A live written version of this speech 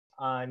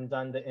I'm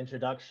done the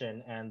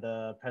introduction and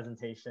the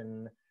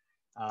presentation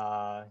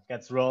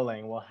gets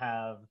rolling, we'll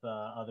have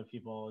the other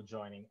people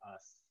joining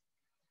us.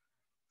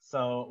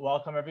 So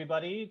welcome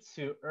everybody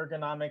to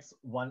Ergonomics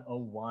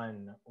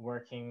 101,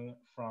 Working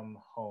from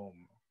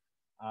Home,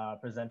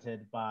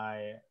 presented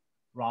by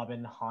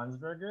Robin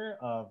Honsberger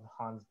of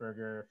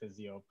Honsberger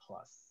Physio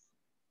Plus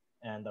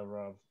and the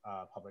Aurora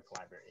Public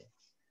Library.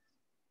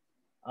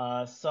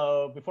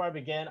 So before I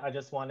begin, I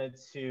just wanted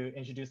to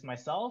introduce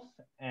myself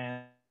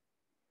and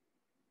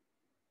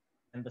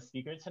the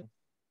speaker tonight.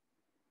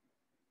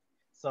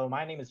 So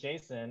my name is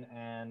Jason,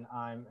 and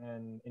I'm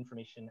an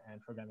information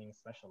and programming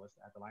specialist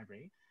at the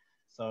library.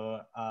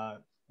 So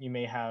you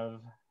may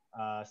have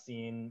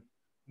seen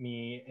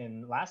me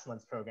in last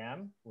month's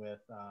program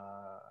with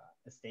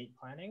estate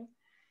planning,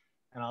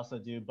 and also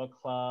do book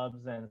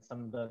clubs and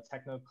some of the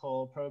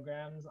technical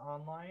programs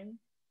online,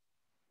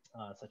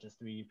 such as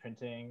 3D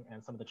printing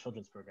and some of the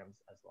children's programs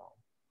as well.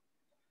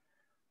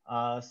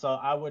 So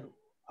I would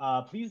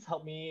please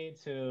help me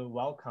to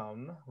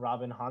welcome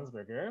Robin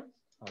Honsberger.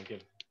 I'll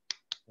give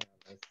a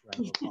nice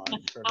round of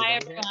applause for Hi,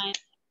 everybody everyone.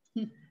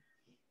 here.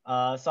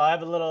 So I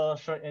have a little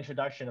short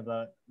introduction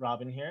about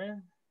Robin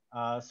here.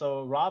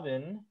 So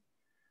Robin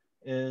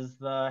is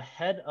the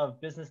head of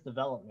business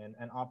development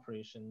and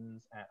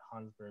operations at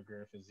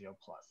Honsberger Physio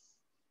Plus.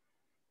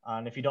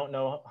 And if you don't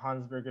know,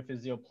 Honsberger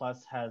Physio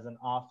Plus has an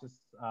office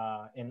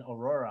in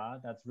Aurora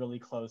that's really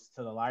close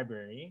to the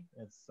library.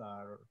 It's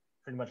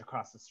pretty much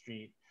across the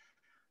street,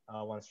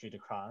 one street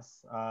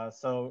across.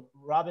 So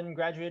Robin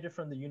graduated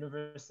from the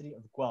University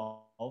of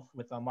Guelph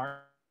with a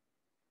marketing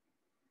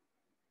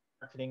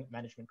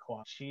management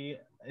co-op. She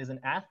is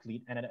an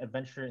athlete and an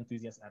adventure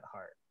enthusiast at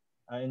heart.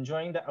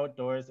 Enjoying the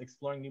outdoors,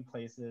 exploring new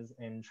places,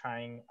 and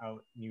trying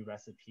out new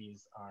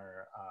recipes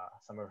are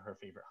some of her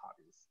favorite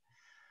hobbies.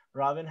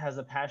 Robin has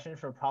a passion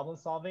for problem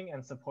solving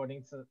and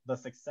supporting the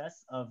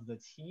success of the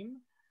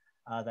team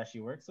that she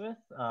works with.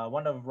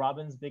 One of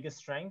Robin's biggest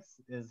strengths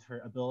is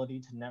her ability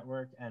to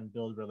network and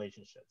build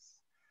relationships.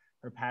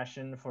 Her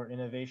passion for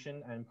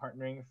innovation and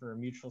partnering for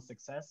mutual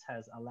success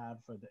has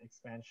allowed for the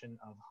expansion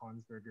of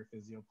Honsberger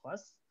Physio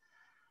Plus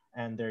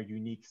and their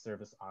unique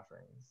service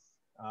offerings.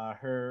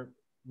 Her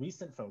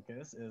recent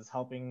focus is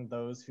helping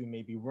those who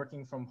may be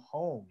working from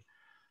home.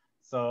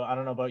 So I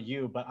don't know about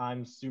you, but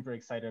I'm super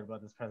excited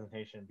about this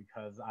presentation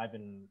because I've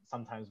been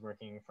sometimes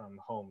working from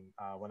home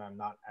when I'm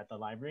not at the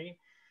library.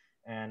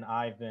 And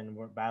I've been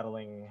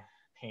battling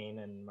pain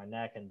in my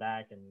neck and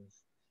back and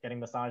getting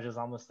massages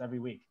almost every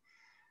week.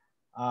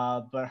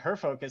 But her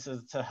focus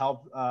is to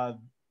help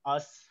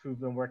us who've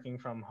been working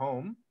from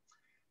home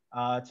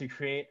to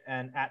create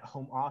an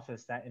at-home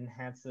office that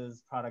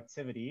enhances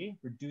productivity,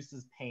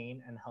 reduces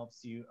pain, and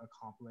helps you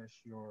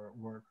accomplish your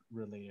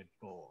work-related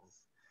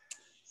goals.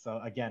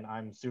 So again,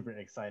 I'm super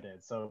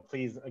excited. So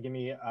please give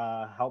me,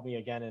 help me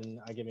again,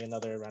 and give me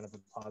another round of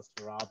applause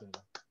for Robin.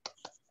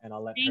 And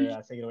I'll let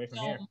her take it away from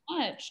here. Thank you so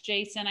much,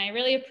 Jason. I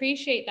really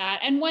appreciate that.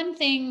 And one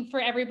thing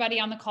for everybody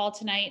on the call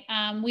tonight,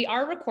 we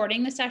are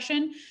recording the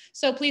session,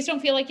 so please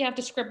don't feel like you have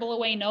to scribble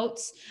away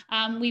notes.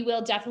 We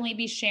will definitely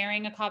be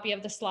sharing a copy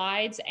of the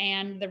slides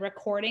and the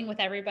recording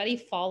with everybody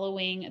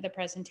following the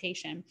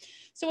presentation.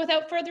 So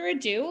without further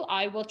ado,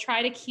 I will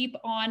try to keep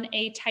on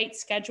a tight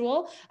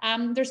schedule.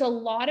 There's a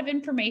lot of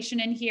information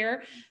in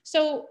here.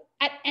 So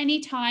at any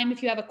time,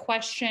 if you have a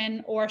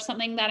question or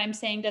something that I'm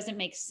saying doesn't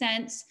make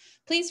sense,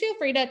 please feel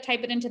free to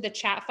type it into the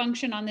chat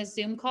function on this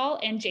Zoom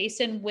call, and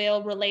Jason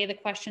will relay the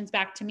questions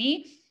back to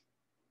me.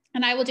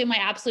 And I will do my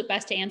absolute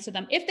best to answer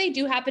them. If they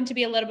do happen to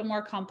be a little bit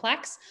more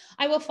complex,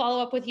 I will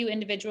follow up with you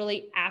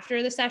individually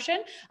after the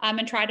session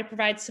and try to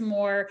provide some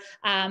more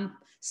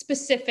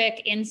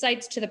specific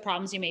insights to the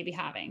problems you may be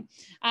having.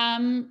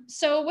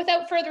 So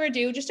without further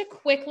ado, just a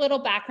quick little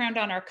background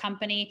on our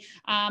company.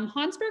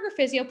 Honsberger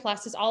Physio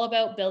Plus is all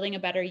about building a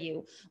better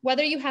you.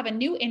 Whether you have a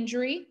new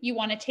injury, you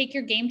want to take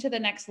your game to the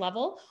next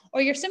level,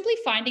 or you're simply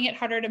finding it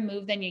harder to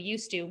move than you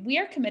used to, we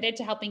are committed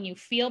to helping you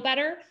feel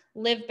better,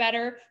 live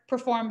better,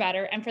 perform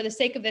better, and for the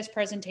sake of this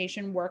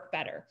presentation, work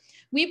better.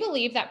 We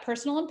believe that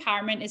personal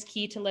empowerment is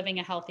key to living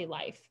a healthy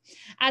life.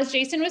 As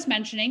Jason was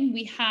mentioning,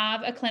 we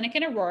have a clinic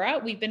in Aurora.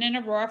 We've been in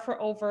Aurora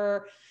for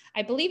over,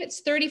 I believe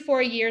it's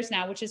 34 years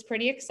now, which is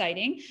pretty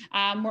exciting.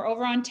 We're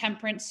over on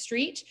Temperance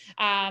Street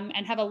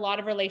and have a lot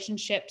of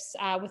relationships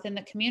within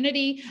the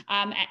community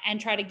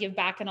and try to give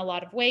back in a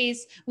lot of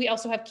ways. We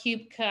also have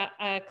Cube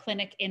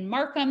Clinic in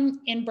Markham,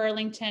 in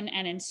Burlington,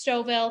 and in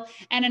Stouffville,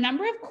 and a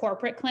number of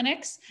corporate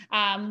clinics.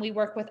 We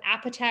work with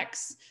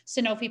Apotex,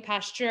 Sanofi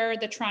Pasteur,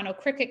 the Toronto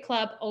Cricket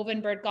Club,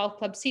 Ovenbird Golf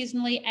Club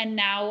seasonally, and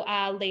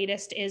now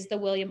latest is the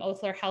William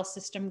Othler Health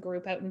System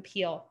Group out in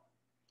Peel.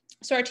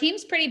 So our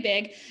team's pretty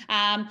big.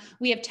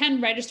 We have 10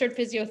 registered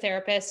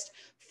physiotherapists,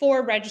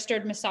 4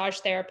 registered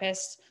massage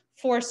therapists,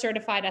 4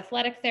 certified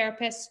athletic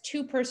therapists,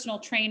 2 personal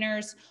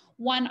trainers,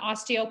 1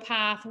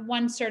 osteopath,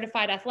 1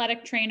 certified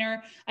athletic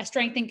trainer, a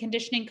strength and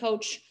conditioning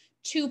coach,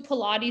 2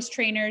 Pilates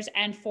trainers,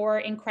 and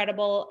 4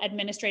 incredible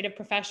administrative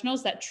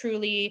professionals that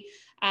truly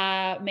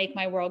make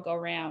my world go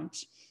round.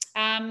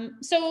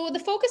 So the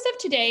focus of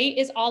today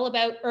is all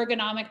about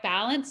ergonomic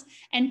balance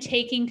and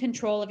taking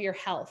control of your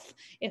health.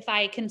 If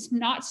I can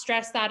not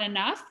stress that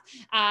enough,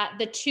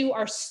 the two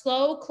are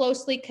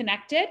closely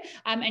connected,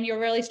 and you'll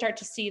really start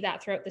to see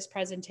that throughout this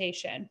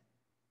presentation.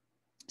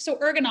 So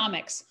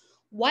ergonomics,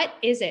 what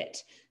is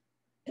it?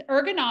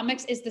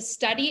 Ergonomics is the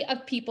study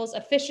of people's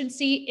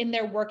efficiency in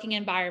their working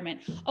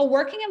environment. A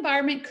working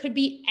environment could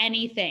be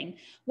anything,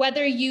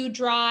 whether you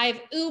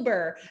drive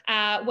Uber,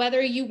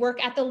 whether you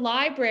work at the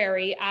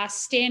library,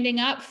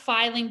 standing up,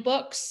 filing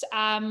books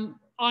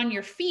on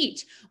your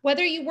feet,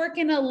 whether you work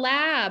in a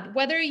lab,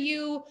 whether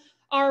you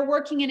are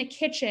working in a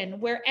kitchen,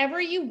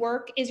 wherever you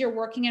work is your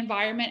working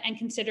environment and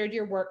considered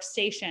your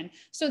workstation.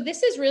 So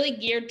this is really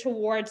geared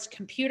towards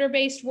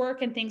computer-based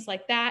work and things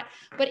like that.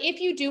 But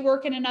if you do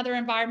work in another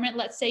environment,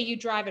 let's say you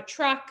drive a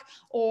truck,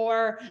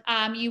 or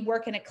you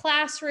work in a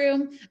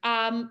classroom,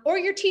 or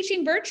you're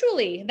teaching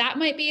virtually, that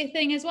might be a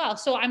thing as well.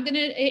 So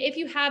if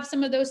you have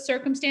some of those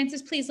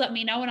circumstances, please let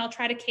me know and I'll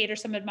try to cater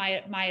some of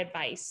my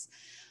advice.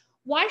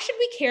 Why should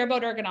we care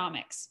about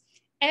ergonomics?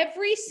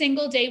 Every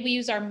single day we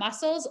use our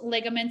muscles,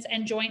 ligaments,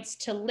 and joints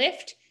to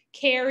lift,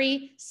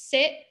 carry,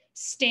 sit,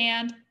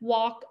 stand,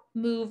 walk,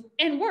 move,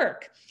 and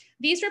work.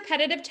 These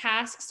repetitive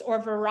tasks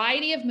or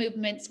variety of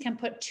movements can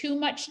put too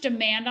much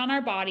demand on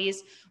our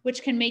bodies,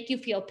 which can make you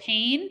feel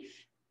pain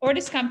or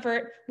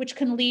discomfort, which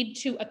can lead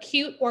to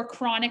acute or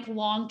chronic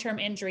long-term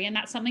injury. And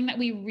that's something that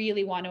we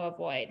really want to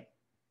avoid.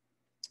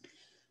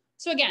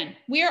 So again,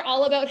 we are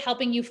all about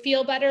helping you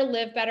feel better,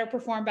 live better,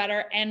 perform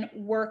better, and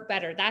work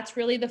better. That's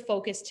really the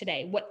focus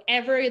today.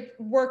 Whatever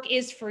work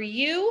is for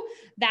you,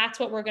 that's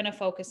what we're going to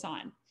focus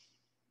on.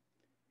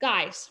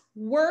 Guys,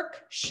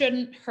 work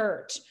shouldn't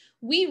hurt.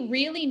 We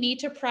really need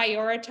to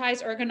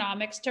prioritize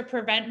ergonomics to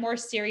prevent more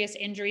serious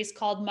injuries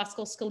called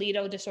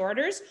musculoskeletal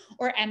disorders,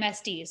 or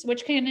MSDs,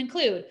 which can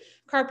include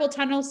carpal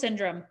tunnel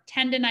syndrome,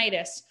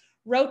 tendonitis,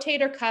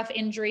 rotator cuff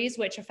injuries,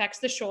 which affects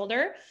the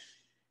shoulder,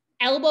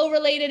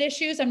 elbow-related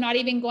issues. I'm not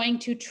even going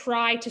to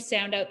try to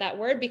sound out that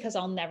word because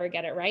I'll never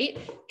get it right.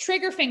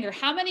 Trigger finger.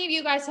 How many of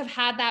you guys have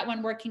had that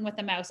when working with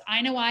a mouse?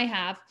 I know I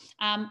have.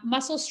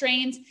 Muscle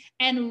strains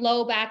and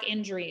low back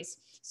injuries.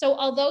 So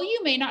although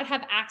you may not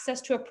have access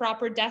to a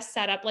proper desk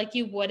setup like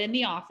you would in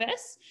the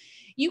office,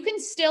 you can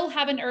still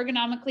have an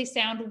ergonomically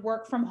sound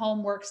work from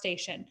home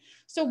workstation.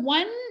 So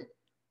one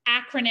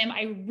acronym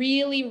I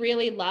really,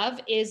 really love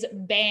is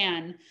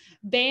BAN.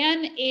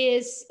 BAN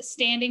is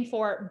standing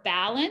for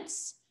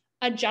balance,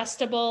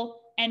 adjustable,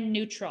 and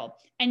neutral.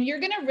 And you're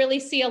going to really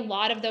see a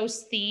lot of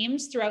those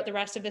themes throughout the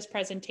rest of this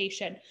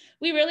presentation.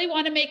 We really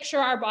want to make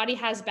sure our body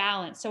has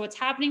balance. So what's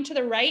happening to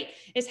the right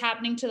is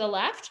happening to the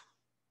left.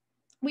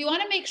 We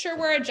want to make sure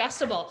we're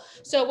adjustable.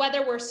 So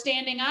whether we're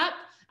standing up,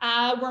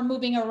 we're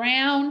moving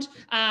around,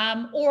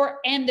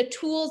 and the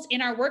tools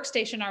in our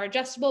workstation are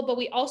adjustable, but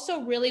we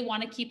also really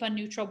want to keep a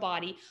neutral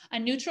body. A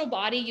neutral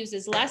body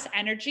uses less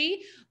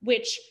energy,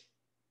 which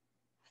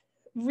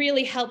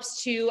really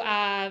helps to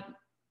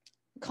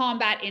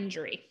combat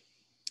injury.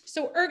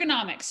 So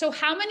ergonomics. So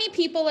how many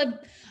people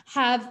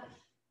have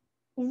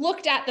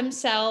looked at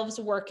themselves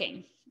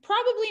working?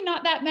 Probably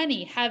not that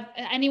many. Have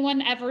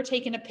anyone ever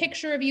taken a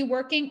picture of you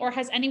working, or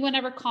has anyone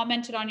ever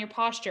commented on your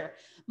posture?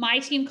 My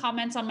team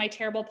comments on my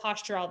terrible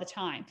posture all the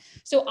time.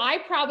 So I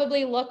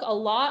probably look a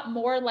lot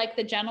more like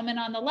the gentleman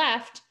on the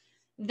left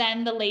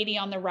than the lady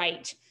on the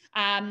right.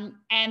 And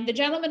the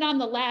gentleman on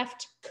the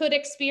left could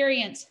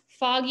experience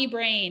foggy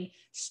brain,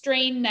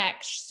 strained neck,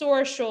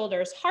 sore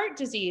shoulders, heart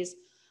disease,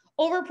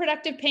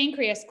 overproductive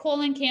pancreas,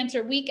 colon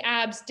cancer, weak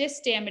abs,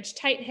 disc damage,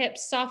 tight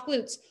hips, soft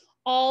glutes,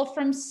 all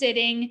from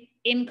sitting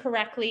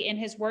incorrectly in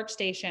his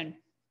workstation.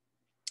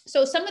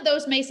 So some of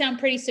those may sound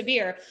pretty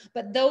severe,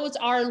 but those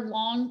are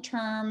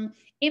long-term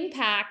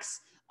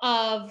impacts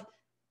of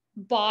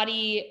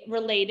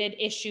body-related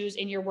issues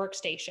in your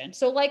workstation.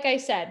 So like I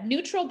said,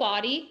 neutral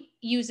body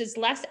uses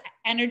less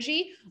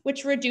energy,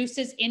 which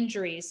reduces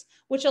injuries,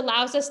 which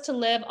allows us to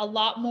live a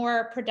lot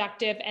more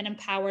productive and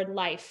empowered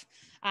life.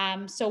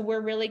 So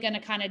we're really going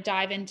to kind of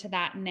dive into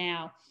that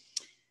now.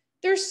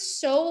 There's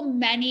so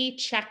many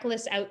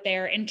checklists out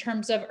there in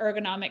terms of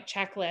ergonomic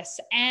checklists,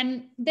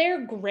 and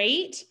they're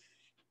great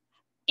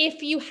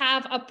if you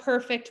have a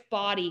perfect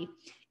body.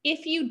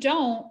 If you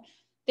don't,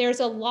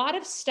 there's a lot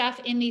of stuff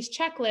in these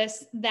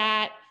checklists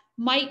that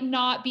might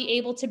not be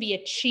able to be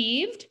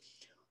achieved,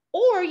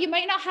 or you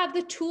might not have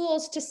the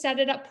tools to set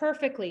it up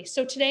perfectly.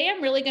 So today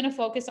I'm really going to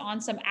focus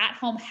on some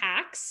at-home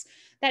hacks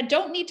that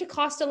don't need to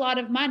cost a lot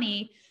of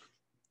money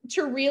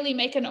to really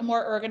make a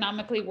more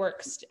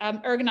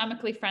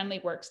ergonomically friendly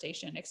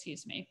workstation,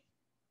 excuse me.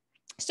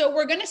 So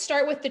we're going to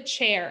start with the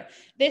chair.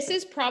 This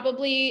is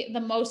probably the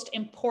most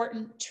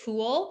important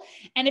tool.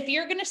 And if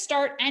you're going to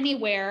start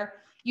anywhere,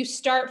 you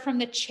start from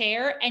the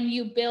chair and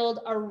you build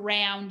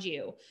around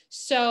you.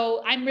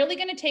 So I'm really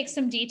going to take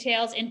some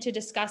details into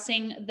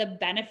discussing the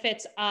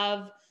benefits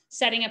of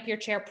setting up your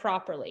chair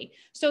properly.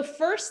 So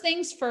first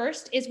things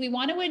first is we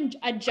want to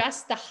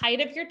adjust the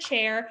height of your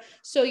chair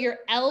so your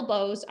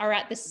elbows are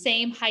at the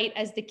same height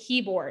as the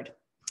keyboard.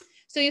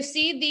 So you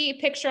see the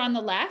picture on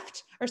the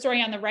left, or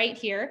sorry, on the right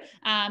here,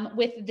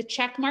 with the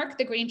check mark,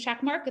 the green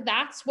check mark.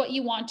 That's what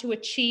you want to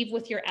achieve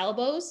with your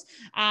elbows.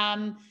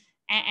 And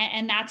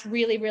that's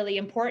really, really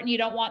important. You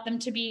don't want them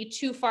to be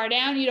too far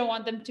down. You don't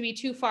want them to be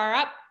too far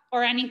up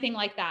or anything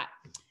like that.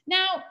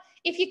 Now,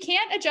 if you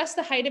can't adjust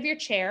the height of your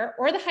chair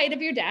or the height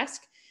of your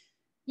desk,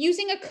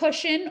 using a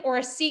cushion or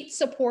a seat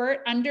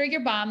support under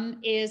your bum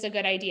is a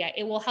good idea.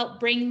 It will help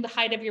bring the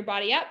height of your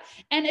body up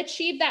and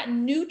achieve that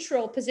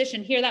neutral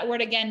position. Hear that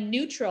word again,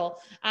 neutral,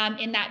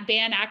 in that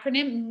BAN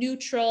acronym,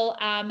 neutral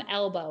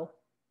elbow.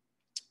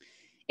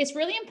 It's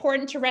really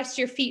important to rest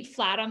your feet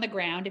flat on the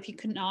ground if you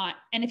cannot,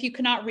 and if you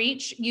cannot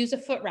reach, use a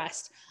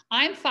footrest.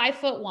 I'm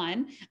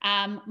 5'1".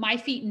 My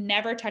feet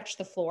never touch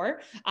the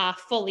floor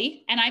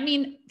fully. And I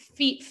mean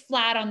feet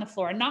flat on the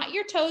floor, not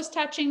your toes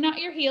touching, not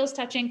your heels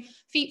touching,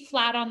 feet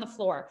flat on the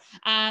floor.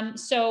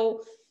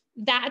 So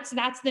that's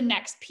the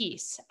next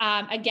piece.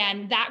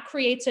 Again, that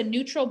creates a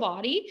neutral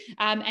body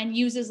and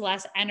uses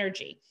less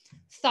energy.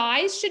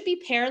 Thighs should be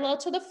parallel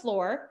to the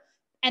floor,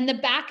 and the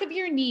back of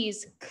your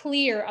knees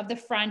clear of the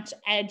front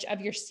edge of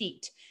your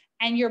seat,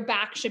 and your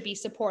back should be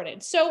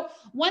supported. So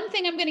one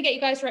thing I'm going to get you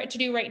guys to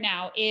do right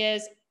now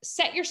is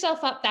set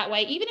yourself up that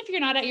way. Even if you're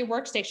not at your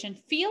workstation,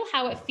 feel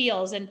how it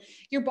feels, and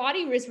your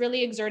body is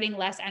really exerting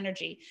less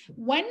energy.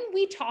 When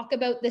we talk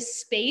about the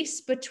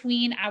space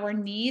between our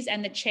knees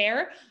and the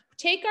chair,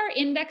 take our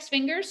index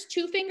fingers,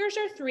 2 fingers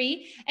or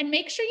 3, and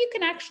make sure you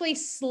can actually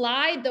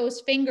slide those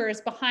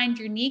fingers behind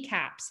your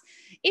kneecaps.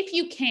 If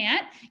you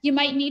can't, you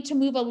might need to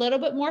move a little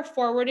bit more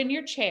forward in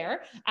your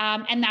chair,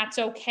 and that's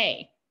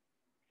okay.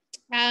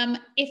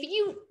 If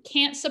you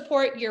can't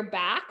support your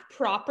back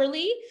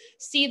properly,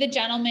 see the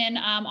gentleman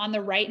on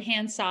the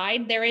right-hand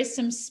side, there is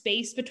some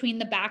space between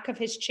the back of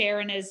his chair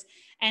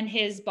and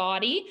his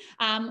body.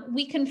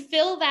 We can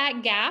fill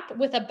that gap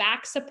with a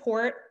back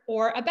support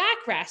or a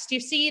backrest.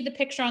 You see the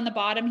picture on the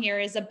bottom here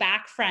is a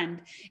back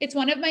friend. It's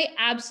one of my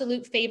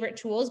absolute favorite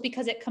tools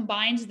because it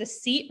combines the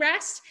seat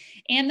rest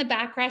and the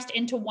backrest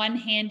into one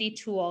handy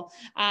tool.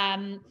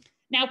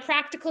 Now,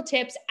 practical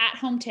tips,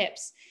 at-home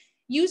tips.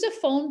 Use a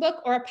phone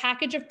book or a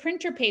package of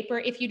printer paper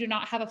if you do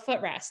not have a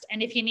footrest.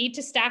 And if you need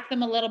to stack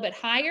them a little bit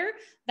higher,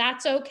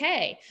 that's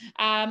okay.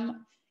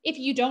 If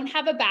you don't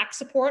have a back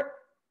support,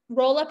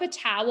 roll up a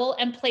towel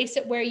and place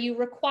it where you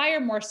require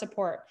more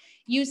support.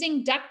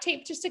 Using duct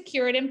tape to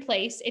secure it in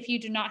place if you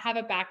do not have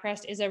a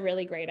backrest is a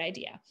really great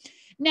idea.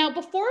 Now,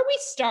 before we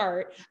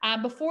start,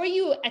 before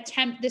you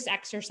attempt this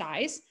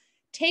exercise,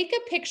 take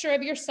a picture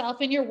of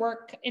yourself in your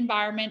work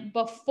environment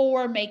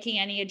before making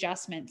any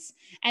adjustments.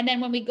 And then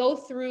when we go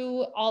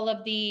through all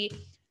of the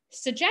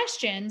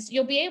suggestions,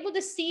 you'll be able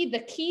to see the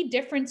key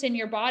difference in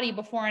your body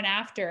before and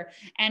after.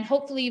 And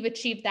hopefully you've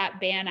achieved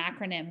that BAN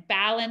acronym: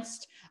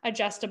 balanced,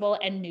 adjustable,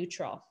 and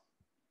neutral.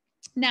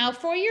 Now,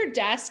 for your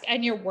desk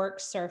and your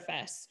work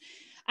surface,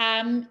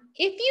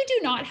 if you do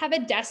not have a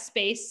desk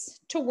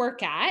space to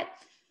work at,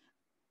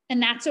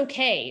 and that's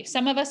okay.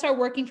 Some of us are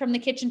working from the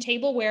kitchen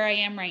table where I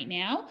am right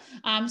now.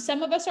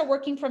 Some of us are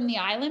working from the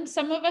island.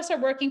 Some of us are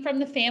working from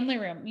the family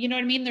room. You know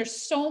what I mean? There's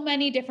so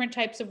many different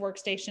types of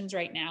workstations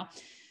right now.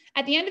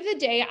 At the end of the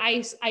day,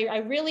 I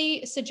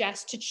really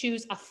suggest to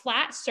choose a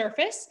flat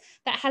surface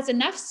that has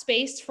enough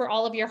space for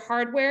all of your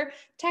hardware,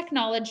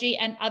 technology,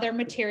 and other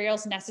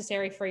materials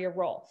necessary for your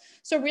role.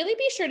 So really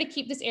be sure to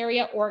keep this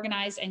area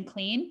organized and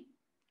clean.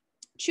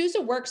 Choose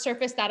a work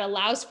surface that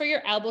allows for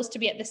your elbows to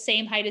be at the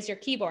same height as your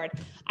keyboard.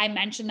 I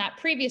mentioned that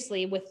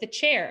previously with the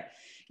chair.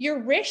 Your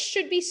wrists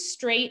should be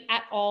straight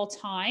at all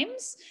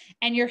times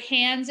and your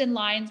hands in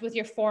lines with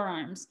your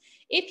forearms.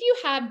 If you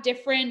have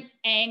different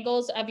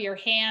angles of your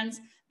hands,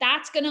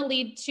 that's going to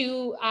lead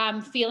to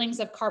feelings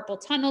of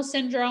carpal tunnel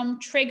syndrome,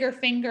 trigger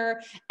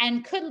finger,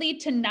 and could lead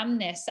to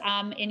numbness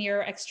in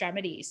your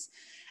extremities.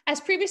 As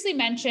previously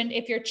mentioned,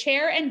 if your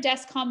chair and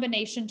desk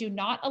combination do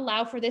not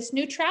allow for this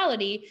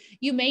neutrality,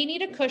 you may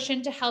need a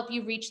cushion to help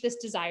you reach this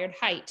desired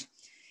height.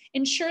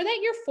 Ensure that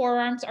your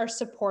forearms are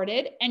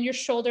supported and your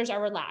shoulders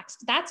are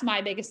relaxed. That's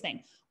my biggest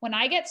thing. When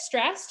I get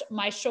stressed,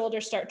 my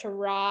shoulders start to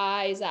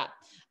rise up.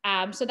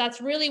 So that's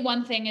really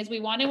one thing, is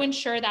we want to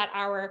ensure that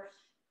our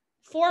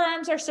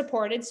forearms are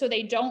supported so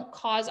they don't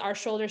cause our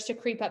shoulders to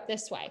creep up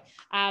this way.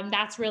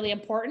 That's really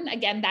important.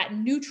 Again, that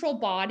neutral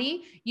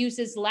body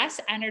uses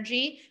less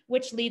energy,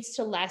 which leads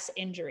to less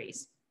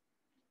injuries.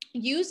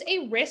 Use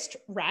a wrist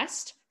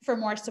rest for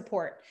more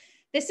support.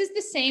 This is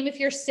the same if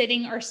you're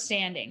sitting or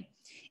standing.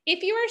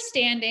 If you are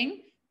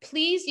standing,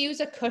 please use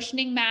a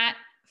cushioning mat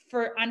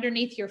for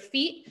underneath your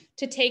feet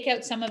to take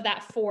out some of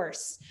that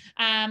force.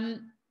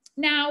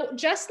 Now,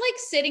 just like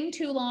sitting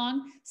too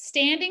long,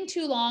 standing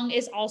too long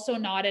is also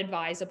not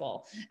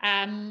advisable.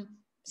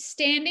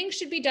 Standing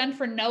should be done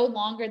for no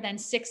longer than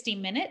 60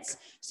 minutes.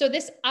 So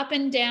this up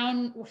and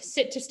down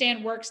sit to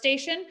stand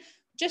workstation,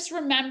 just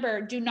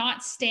remember, do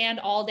not stand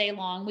all day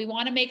long. We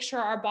want to make sure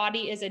our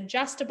body is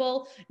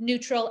adjustable,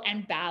 neutral,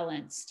 and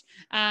balanced.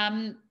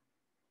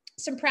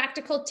 Some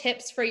practical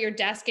tips for your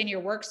desk and your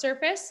work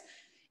surface.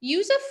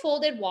 Use a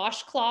folded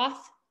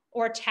washcloth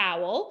or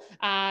towel,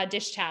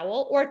 dish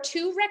towel, or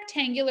 2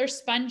 rectangular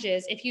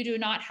sponges if you do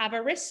not have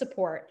a wrist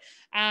support.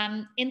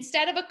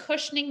 Instead of a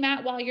cushioning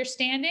mat while you're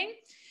standing,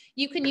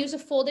 you can use a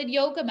folded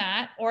yoga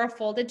mat or a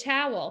folded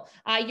towel.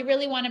 You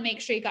really want to make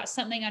sure you got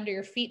something under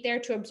your feet there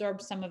to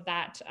absorb some of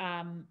that,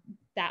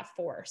 that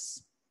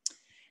force.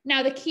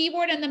 Now, the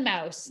keyboard and the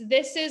mouse.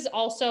 This is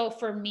also,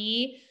 for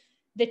me,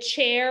 the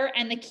chair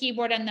and the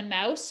keyboard and the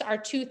mouse are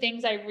 2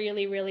 things I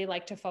really, really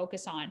like to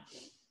focus on.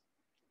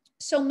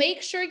 So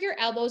make sure your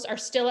elbows are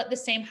still at the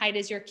same height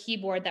as your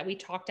keyboard that we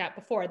talked about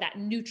before, that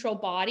neutral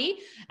body,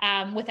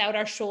 without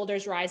our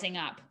shoulders rising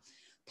up.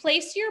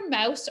 Place your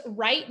mouse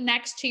right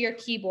next to your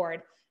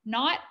keyboard,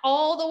 not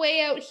all the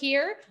way out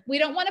here. We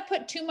don't want to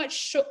put too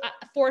much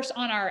force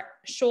on our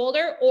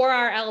shoulder or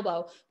our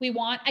elbow. We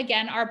want,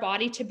 again, our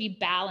body to be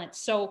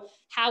balanced. So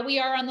how we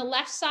are on the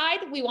left side,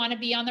 we want to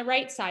be on the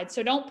right side.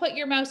 So don't put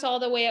your mouse all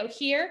the way out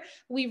here.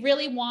 We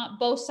really want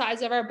both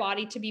sides of our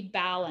body to be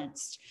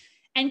balanced.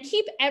 And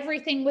keep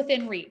everything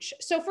within reach.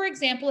 So for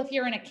example, if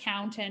you're an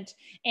accountant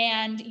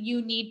and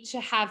you need to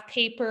have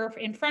paper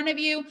in front of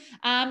you,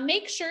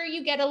 make sure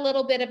you get a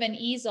little bit of an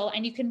easel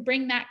and you can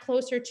bring that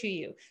closer to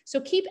you.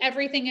 So keep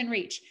everything in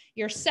reach.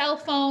 Your cell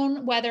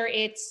phone, whether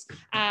it's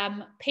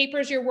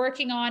papers you're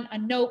working on, a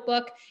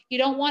notebook, you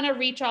don't want to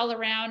reach all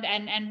around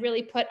and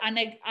really put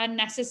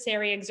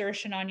unnecessary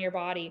exertion on your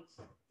body.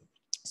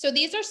 So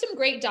these are some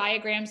great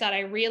diagrams that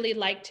I really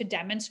like to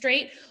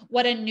demonstrate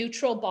what a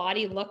neutral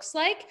body looks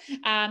like.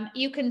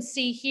 You can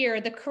see here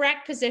the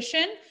correct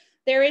position.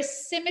 There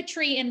is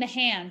symmetry in the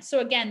hand. So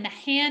again, the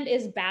hand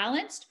is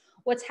balanced.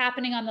 What's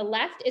happening on the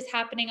left is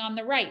happening on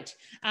the right.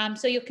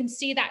 So you can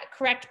see that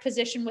correct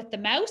position with the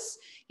mouse.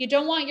 You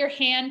don't want your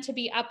hand to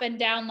be up and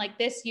down like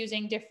this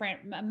using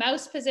different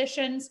mouse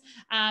positions.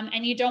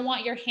 And you don't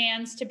want your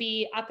hands to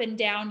be up and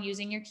down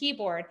using your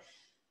keyboard.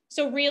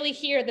 So really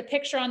here, the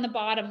picture on the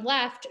bottom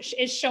left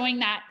is showing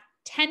that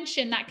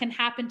tension that can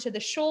happen to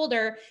the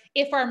shoulder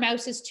if our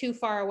mouse is too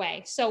far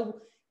away. So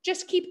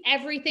just keep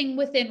everything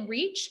within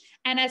reach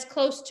and as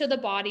close to the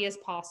body as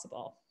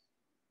possible.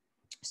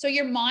 So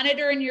your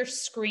monitor and your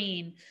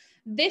screen.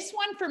 This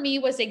one for me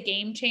was a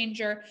game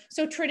changer.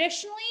 So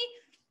traditionally,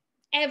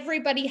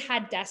 everybody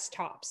had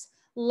desktops.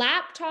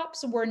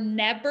 Laptops were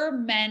never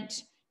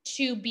meant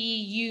to be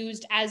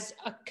used as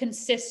a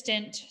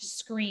consistent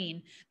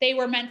screen. They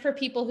were meant for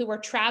people who were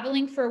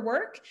traveling for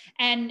work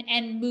and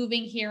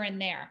moving here and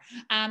there.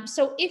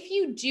 So if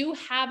you do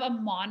have a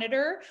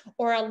monitor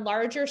or a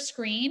larger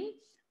screen,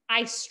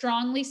 I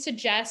strongly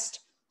suggest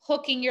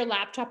hooking your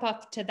laptop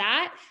up to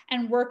that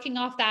and working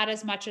off that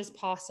as much as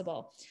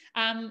possible.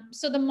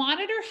 So the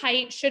monitor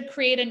height should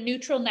create a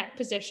neutral neck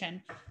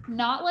position,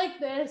 not like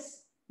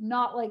this,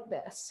 not like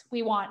this.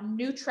 We want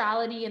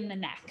neutrality in the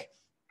neck.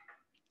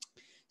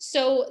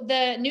 So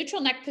the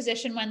neutral neck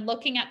position when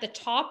looking at the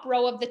top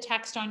row of the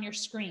text on your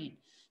screen.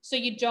 So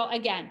you don't,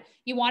 again,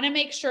 you want to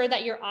make sure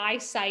that your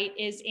eyesight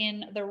is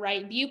in the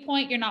right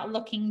viewpoint. You're not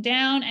looking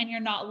down and you're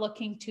not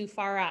looking too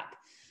far up.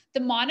 The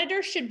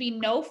monitor should be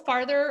no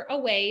farther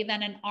away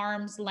than an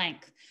arm's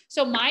length.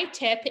 So my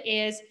tip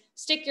is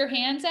stick your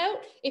hands out.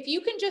 If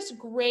you can just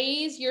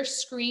graze your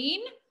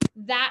screen,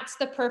 that's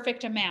the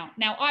perfect amount.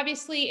 Now,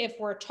 obviously, if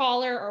we're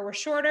taller or we're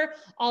shorter,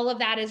 all of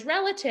that is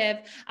relative.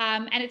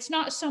 And it's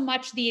not so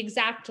much the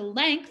exact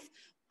length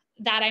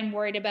that I'm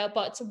worried about,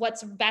 but it's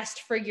what's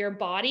best for your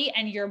body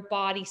and your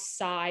body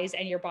size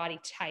and your body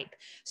type.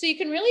 So you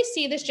can really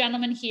see this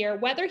gentleman here,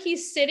 whether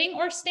he's sitting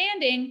or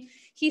standing,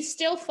 he's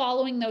still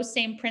following those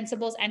same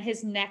principles and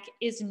his neck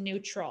is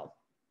neutral.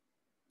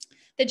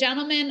 The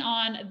gentleman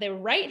on the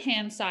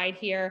right-hand side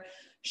here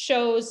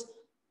shows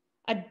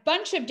a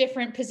bunch of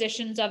different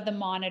positions of the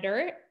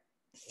monitor.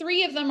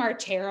 3 of them are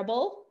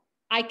terrible.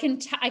 I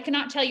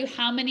cannot tell you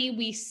how many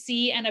we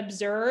see and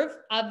observe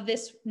of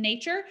this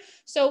nature.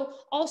 So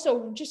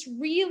also just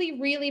really,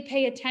 really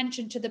pay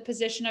attention to the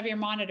position of your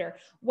monitor,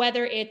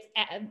 whether it's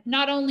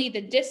not only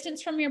the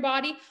distance from your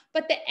body,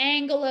 but the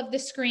angle of the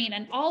screen,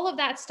 and all of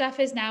that stuff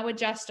is now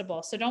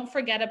adjustable. So don't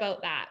forget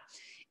about that.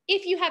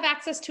 If you have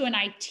access to an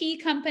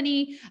IT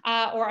company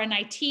or an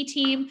IT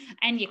team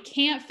and you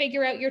can't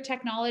figure out your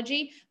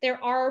technology,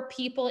 there are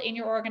people in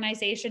your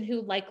organization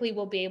who likely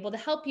will be able to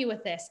help you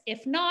with this.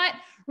 If not,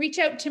 reach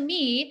out to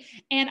me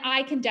and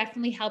I can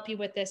definitely help you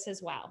with this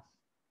as well.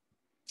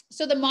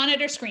 So the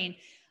monitor screen.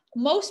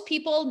 Most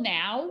people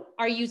now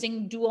are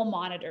using dual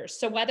monitors.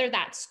 So whether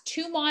that's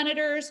 2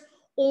 monitors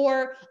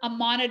or a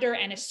monitor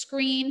and a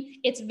screen,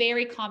 it's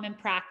very common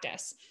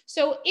practice.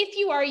 So if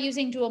you are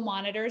using dual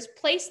monitors,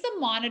 place the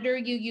monitor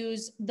you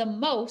use the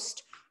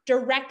most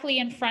directly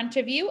in front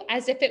of you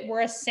as if it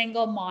were a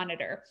single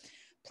monitor.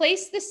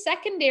 Place the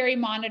secondary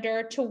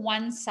monitor to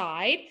one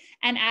side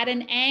and at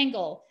an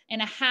angle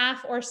in a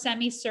half or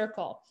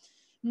semicircle.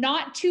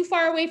 Not too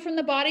far away from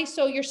the body,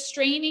 so you're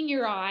straining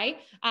your eye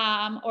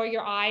or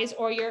your eyes,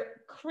 or you're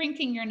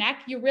crinking your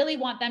neck. You really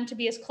want them to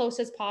be as close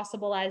as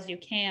possible as you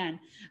can.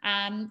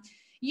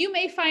 You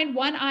may find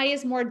one eye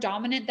is more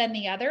dominant than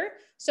the other,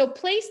 so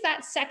place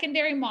that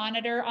secondary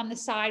monitor on the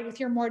side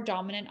with your more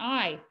dominant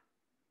eye.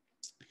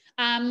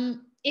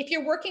 If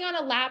you're working on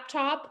a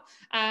laptop,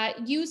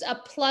 use a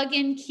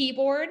plug-in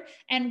keyboard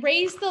and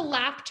raise the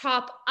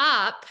laptop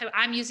up.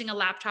 I'm using a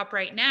laptop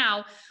right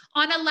now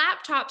on a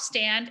laptop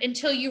stand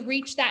until you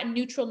reach that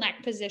neutral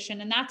neck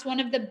position. And that's one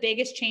of the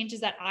biggest changes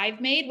that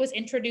I've made, was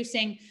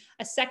introducing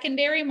a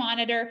secondary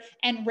monitor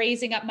and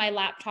raising up my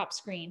laptop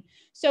screen.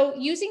 So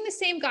using the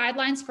same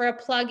guidelines for a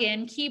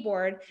plug-in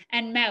keyboard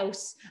and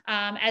mouse,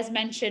 as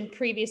mentioned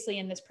previously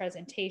in this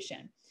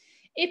presentation.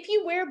 If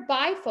you wear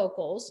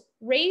bifocals,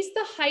 raise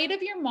the height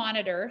of your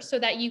monitor so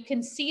that you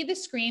can see the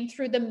screen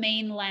through the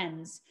main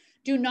lens.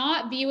 Do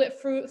not view it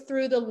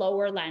through the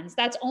lower lens.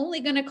 That's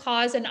only going to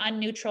cause an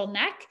unneutral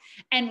neck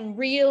and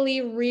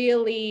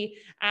really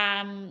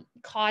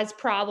cause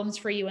problems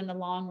for you in the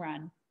long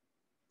run.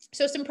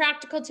 So some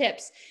practical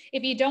tips.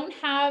 If you don't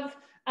have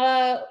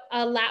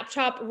a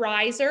laptop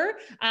riser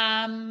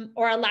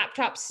or a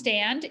laptop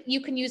stand,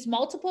 you can use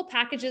multiple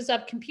packages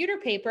of computer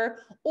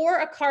paper or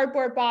a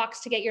cardboard box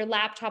to get your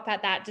laptop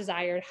at that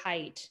desired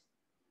height.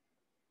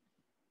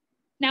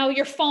 Now,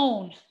 your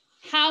phone.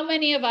 How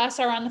many of us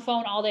are on the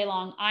phone all day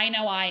long? I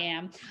know I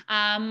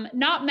am.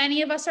 Not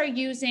many of us are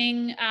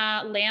using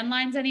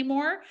landlines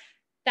anymore.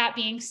 That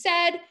being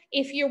said,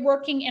 if you're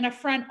working in a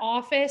front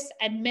office,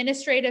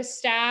 administrative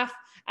staff,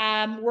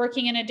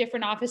 working in a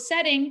different office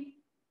setting,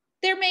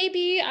 there may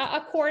be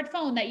a cord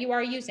phone that you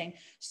are using.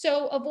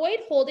 So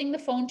avoid holding the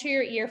phone to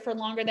your ear for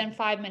longer than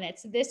 5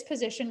 minutes. This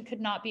position could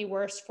not be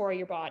worse for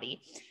your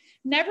body.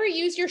 Never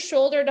use your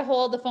shoulder to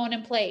hold the phone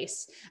in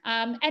place.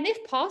 And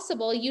if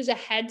possible, use a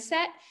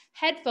headset,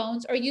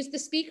 headphones, or use the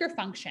speaker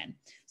function.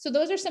 So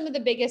those are some of the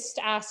biggest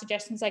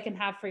suggestions I can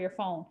have for your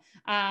phone.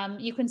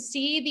 You can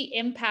see the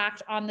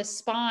impact on the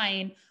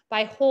spine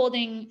by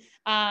holding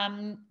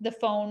the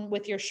phone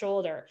with your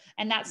shoulder.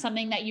 And that's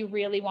something that you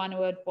really want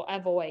to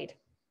avoid.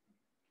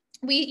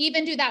 We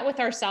even do that with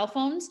our cell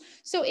phones.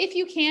 So if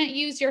you can't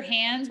use your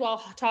hands while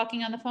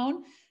talking on the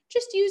phone,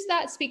 just use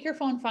that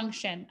speakerphone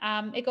function.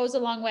 It goes a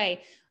long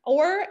way.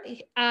 Or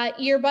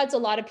earbuds, a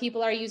lot of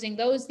people are using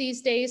those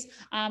these days.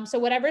 So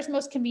whatever's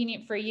most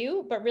convenient for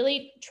you, but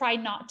really try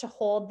not to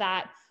hold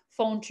that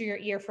phone to your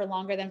ear for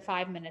longer than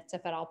 5 minutes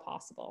if at all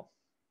possible.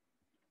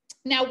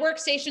 Now,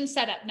 workstation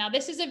setup. Now,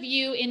 this is a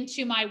view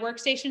into my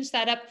workstation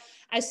setup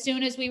as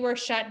soon as we were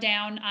shut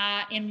down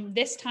in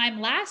this time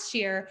last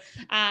year,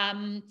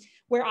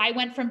 where I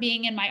went from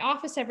being in my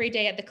office every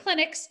day at the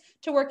clinics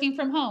to working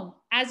from home.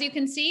 As you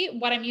can see,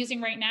 what I'm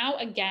using right now,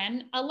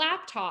 again, a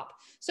laptop.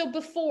 So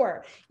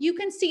before, you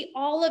can see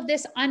all of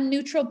this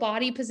unneutral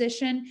body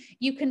position.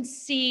 You can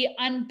see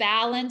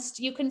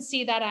unbalanced. You can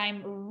see that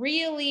I'm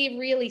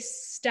really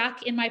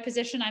stuck in my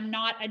position. I'm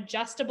not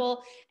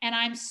adjustable, and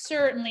I'm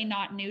certainly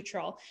not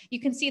neutral. You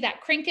can see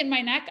that crink in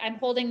my neck. I'm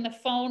holding the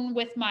phone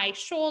with my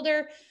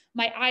shoulder.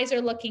 My eyes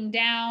are looking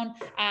down.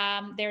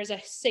 There's a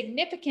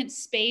significant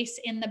space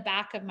in the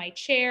back of my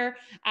chair.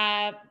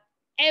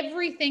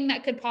 Everything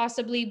that could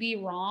possibly be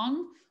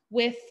wrong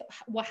with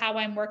how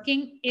I'm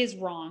working is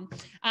wrong.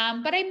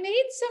 But I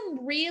made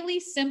some really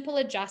simple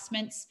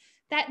adjustments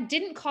that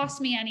didn't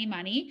cost me any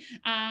money.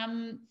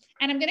 And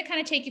I'm going to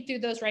kind of take you through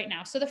those right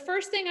now. So the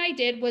first thing I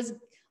did was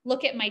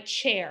look at my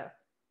chair.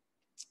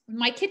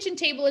 My kitchen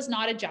table is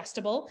not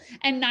adjustable,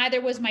 and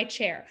neither was my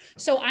chair.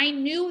 So I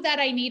knew that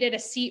I needed a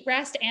seat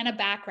rest and a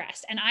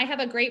backrest. And I have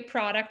a great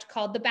product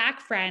called the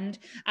Back Friend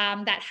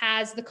that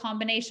has the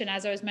combination,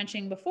 as I was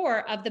mentioning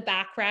before, of the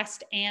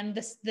backrest and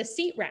the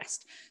seat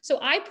rest. So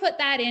I put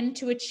that in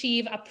to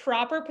achieve a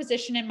proper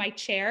position in my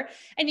chair.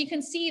 And you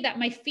can see that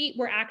my feet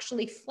were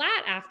actually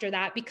flat after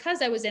that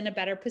because I was in a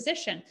better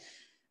position.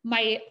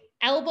 My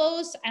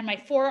elbows and my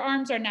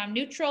forearms are now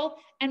neutral,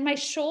 and my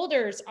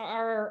shoulders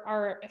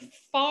are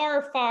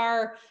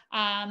far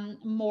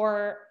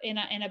more in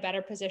a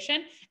better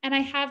position. And I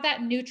have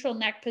that neutral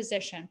neck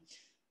position.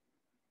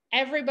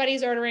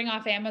 Everybody's ordering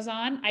off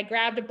Amazon. I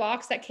grabbed a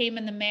box that came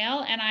in the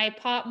mail, and I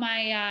popped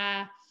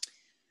my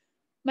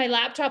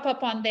laptop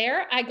up on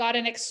there. I got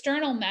an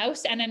external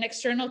mouse and an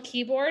external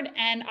keyboard,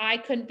 and I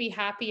couldn't be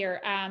happier.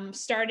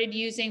 Started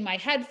using my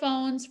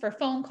headphones for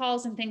phone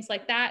calls and things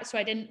like that, so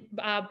I didn't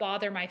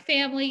bother my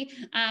family.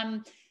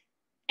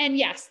 And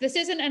yes, this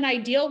isn't an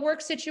ideal work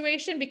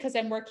situation because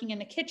I'm working in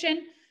the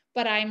kitchen,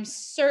 but I'm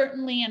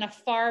certainly in a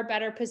far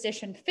better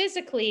position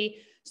physically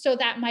so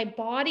that my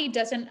body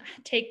doesn't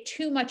take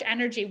too much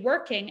energy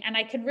working, and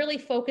I can really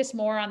focus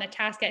more on the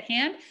task at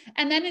hand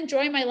and then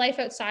enjoy my life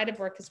outside of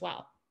work as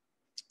well.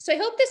 So I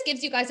hope this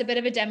gives you guys a bit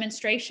of a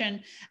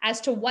demonstration as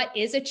to what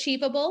is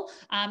achievable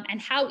and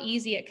how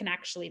easy it can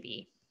actually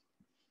be.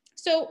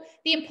 So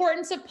the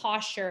importance of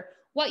posture.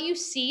 What you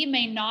see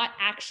may not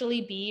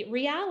actually be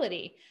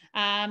reality.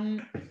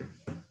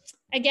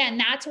 Again,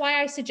 that's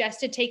why I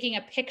suggested taking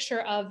a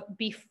picture of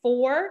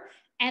before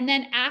and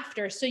then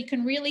after, so you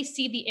can really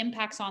see the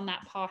impacts on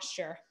that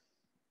posture.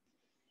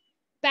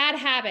 Bad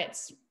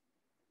habits.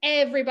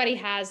 Everybody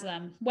has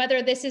them,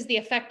 whether this is the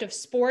effect of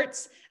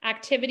sports,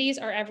 activities,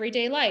 or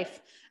everyday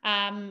life.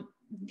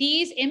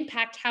 These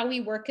impact how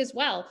we work as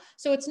well.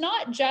 So it's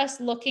not just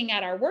looking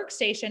at our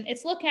workstation,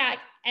 it's look at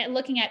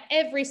looking at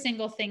every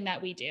single thing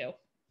that we do.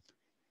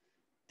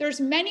 There's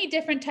many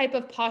different types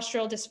of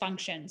postural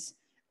dysfunctions,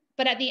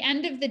 but at the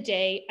end of the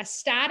day, a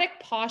static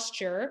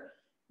posture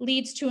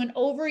leads to an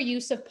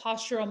overuse of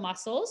postural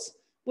muscles,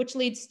 which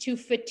leads to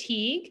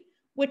fatigue,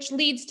 which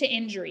leads to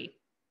injury.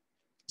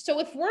 So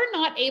if we're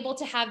not able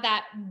to have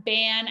that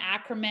BAN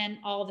acronym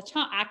all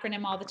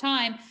the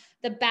time,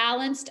 the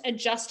balanced,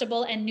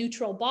 adjustable, and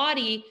neutral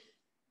body,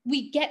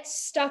 we get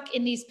stuck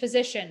in these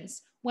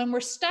positions. When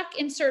we're stuck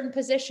in certain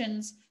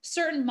positions,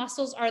 certain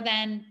muscles are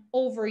then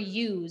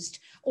overused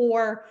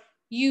or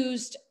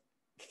used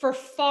for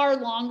far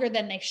longer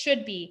than they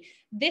should be.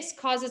 This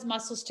causes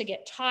muscles to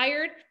get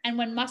tired. And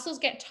when muscles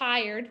get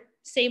tired,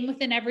 same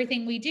within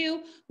everything we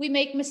do, we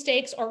make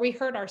mistakes or we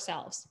hurt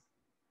ourselves.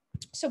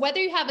 So whether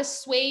you have a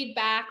swayed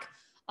back,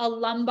 a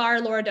lumbar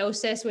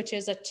lordosis, which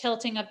is a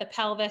tilting of the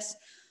pelvis,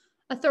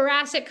 a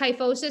thoracic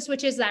kyphosis,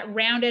 which is that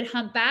rounded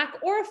hump back,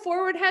 or a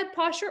forward head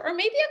posture, or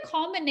maybe a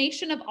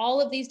combination of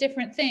all of these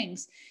different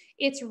things,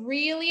 it's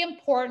really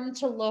important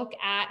to look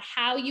at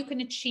how you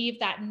can achieve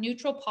that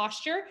neutral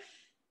posture.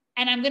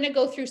 And I'm going to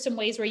go through some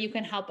ways where you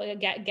can help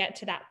get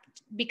to that,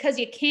 because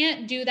you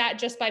can't do that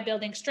just by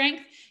building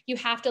strength. You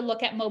have to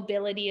look at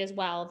mobility as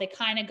well. They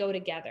kind of go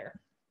together.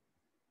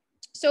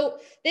 So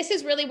this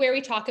is really where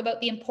we talk about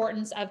the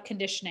importance of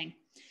conditioning.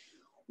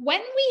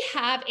 When we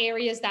have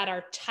areas that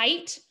are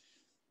tight,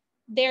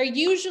 they're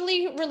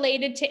usually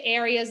related to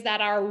areas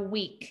that are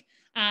weak,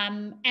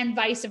 and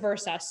vice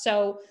versa.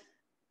 So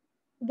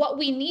what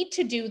we need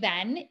to do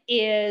then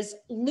is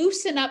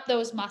loosen up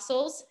those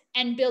muscles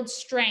and build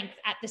strength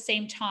at the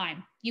same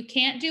time. You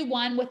can't do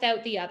one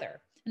without the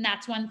other. And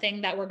that's one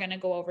thing that we're going to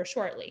go over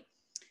shortly.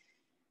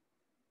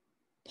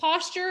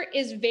 Posture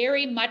is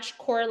very much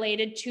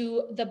correlated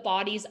to the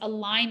body's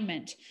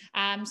alignment.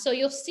 So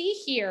you'll see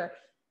here,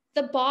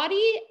 the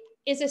body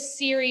is a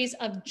series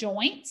of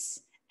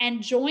joints,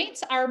 and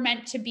joints are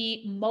meant to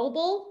be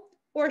mobile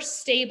or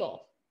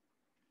stable.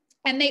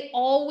 And they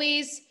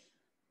always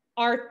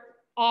are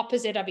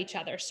opposite of each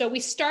other. So we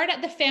start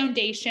at the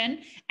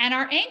foundation, and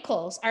our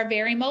ankles are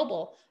very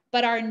mobile,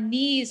 but our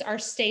knees are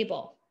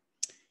stable.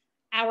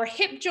 Our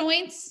hip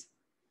joints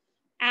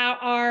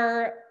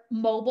are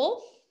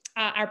mobile.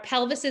 Our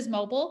pelvis is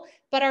mobile,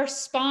 but our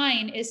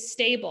spine is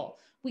stable.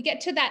 We get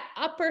to that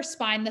upper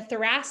spine, the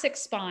thoracic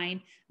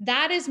spine,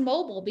 that is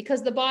mobile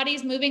because the body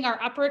is moving,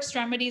 our upper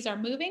extremities are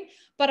moving,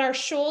 but our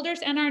shoulders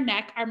and our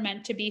neck are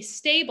meant to be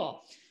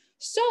stable.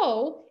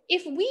 So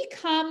if we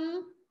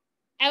come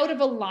out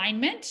of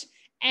alignment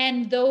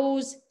and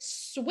those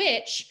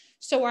switch,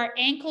 so our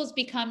ankles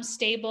become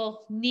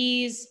stable,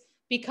 knees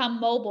become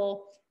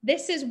mobile,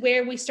 this is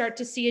where we start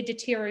to see a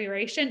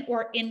deterioration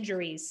or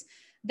injuries.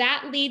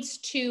 That leads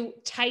to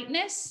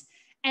tightness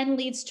and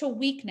leads to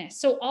weakness.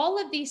 So all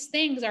of these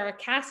things are a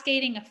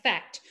cascading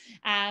effect.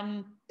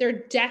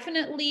 They're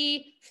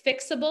definitely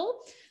fixable,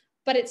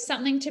 but it's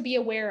something to be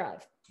aware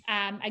of.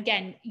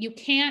 Again, you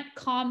can't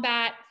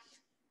combat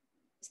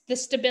the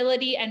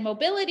stability and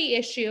mobility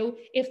issue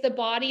if the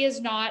body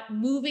is not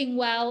moving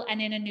well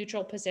and in a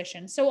neutral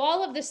position. So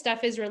all of this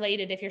stuff is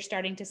related if you're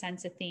starting to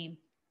sense a theme.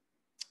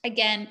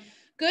 Again,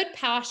 good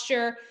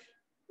posture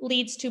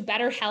leads to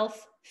better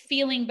health,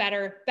 feeling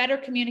better, better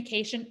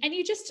communication, and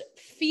you just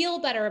feel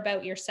better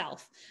about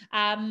yourself.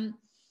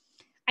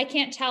 I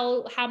can't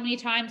tell how many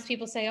times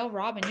people say, "Oh,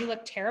 Robin, you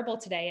look terrible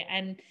today."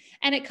 And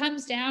it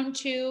comes down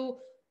to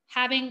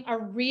having a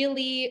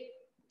really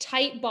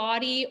tight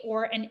body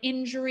or an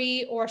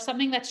injury or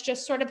something that's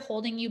just sort of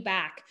holding you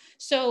back.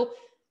 So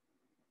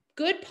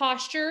good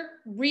posture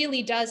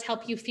really does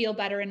help you feel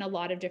better in a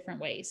lot of different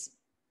ways.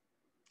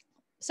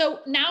 So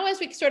now as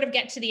we sort of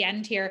get to the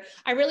end here,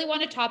 I really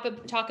want to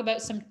talk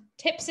about some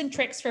tips and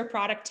tricks for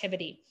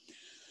productivity.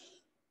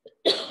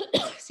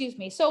 Excuse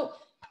me. So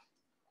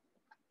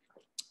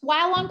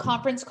while on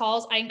conference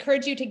calls, I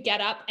encourage you to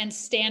get up and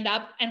stand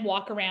up and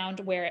walk around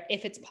where,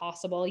 if it's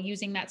possible,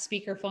 using that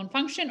speakerphone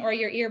function or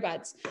your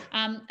earbuds.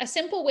 A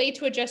simple way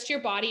to adjust your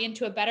body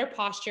into a better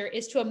posture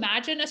is to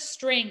imagine a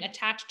string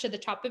attached to the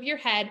top of your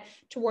head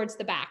towards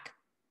the back.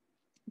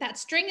 That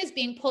string is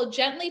being pulled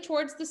gently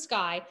towards the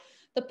sky.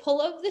 The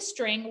pull of the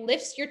string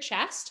lifts your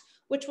chest,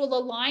 which will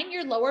align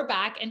your lower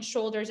back and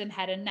shoulders and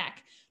head and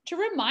neck. To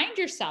remind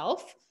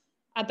yourself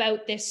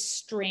about this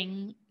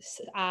string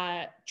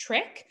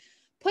trick,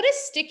 put a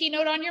sticky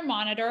note on your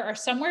monitor or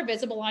somewhere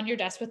visible on your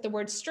desk with the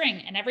word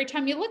string. And every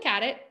time you look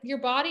at it, your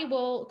body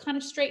will kind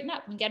of straighten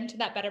up and get into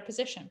that better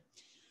position.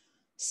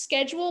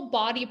 Schedule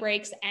body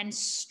breaks and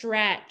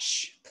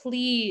stretch,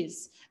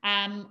 please.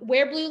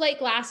 Wear blue light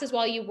glasses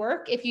while you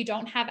work if you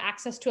don't have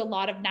access to a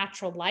lot of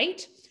natural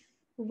light.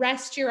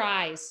 Rest your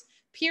eyes.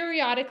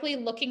 Periodically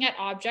looking at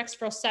objects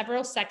for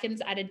several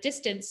seconds at a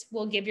distance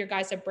will give your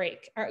guys a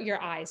break, or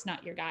your eyes,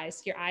 not your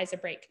guys, your eyes a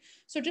break.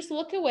 So just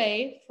look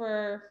away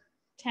for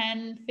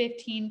 10,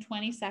 15,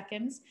 20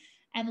 seconds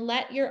and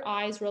let your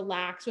eyes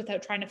relax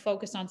without trying to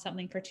focus on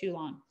something for too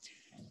long.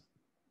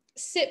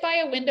 Sit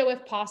by a window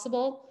if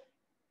possible.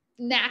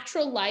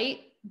 Natural light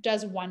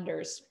does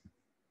wonders.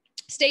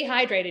 Stay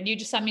hydrated. You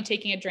just saw me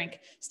taking a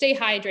drink. Stay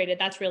hydrated.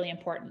 That's really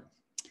important.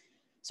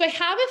 So I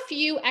have a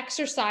few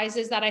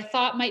exercises that I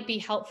thought might be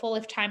helpful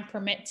if time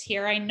permits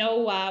here. I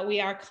know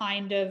we are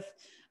kind of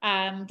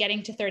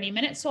getting to 30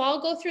 minutes, so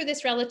I'll go through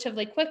this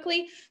relatively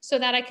quickly so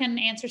that I can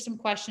answer some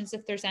questions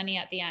if there's any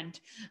at the end.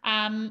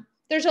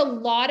 There's a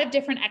lot of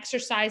different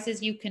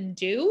exercises you can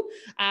do,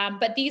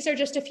 but these are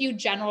just a few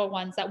general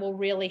ones that will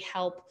really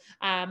help.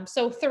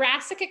 So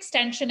thoracic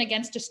extension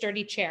against a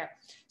sturdy chair.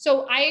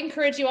 So I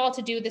encourage you all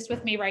to do this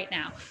with me right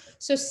now.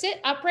 So sit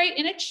upright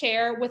in a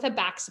chair with a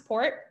back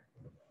support,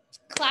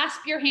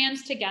 clasp your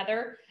hands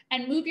together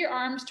and move your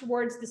arms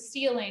towards the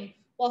ceiling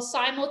while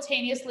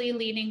simultaneously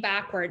leaning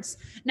backwards.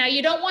 Now,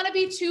 you don't want to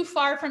be too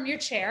far from your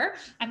chair.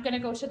 I'm going to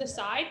go to the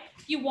side.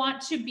 You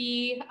want to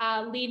be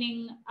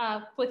leaning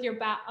with your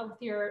back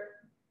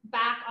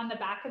on the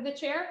back of the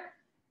chair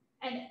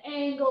and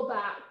angle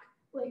back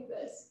like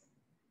this.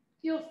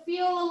 You'll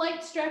feel a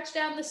light stretch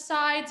down the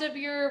sides of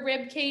your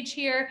rib cage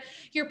here.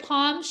 Your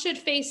palms should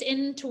face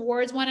in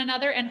towards one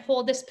another and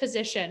hold this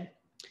position.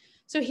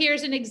 So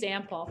here's an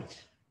example.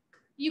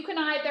 You can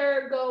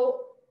either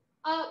go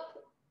up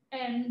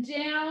and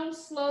down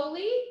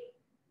slowly,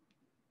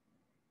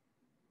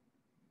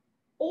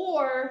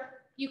 or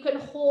you can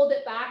hold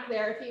it back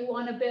there if you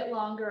want a bit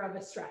longer of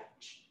a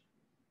stretch.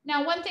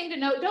 Now, one thing to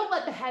note, don't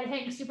let the head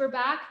hang super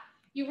back.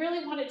 You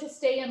really want it to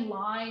stay in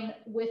line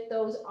with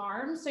those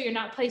arms so you're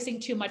not placing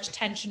too much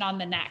tension on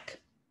the neck.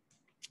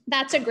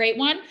 That's a great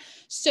one.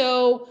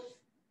 So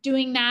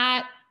doing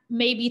that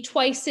maybe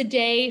twice a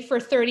day for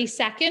 30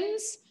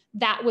 seconds,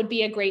 that would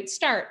be a great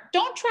start.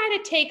 Don't try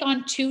to take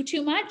on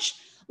too much.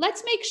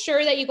 Let's make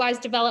sure that you guys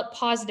develop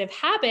positive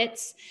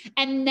habits,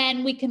 and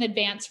then we can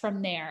advance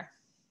from there.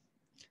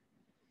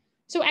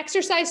 So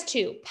exercise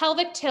 2,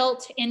 pelvic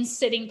tilt in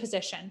sitting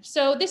position.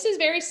 So this is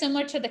very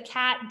similar to the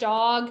cat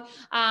dog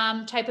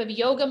type of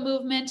yoga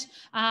movement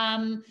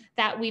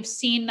that we've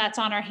seen that's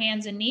on our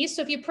hands and knees.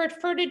 So if you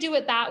prefer to do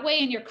it that way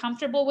and you're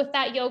comfortable with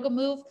that yoga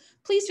move,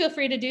 please feel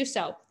free to do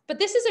so. But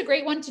this is a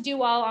great one to do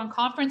while on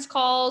conference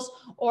calls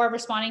or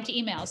responding to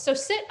emails. So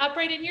sit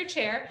upright in your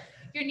chair.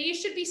 Your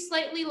knees should be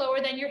slightly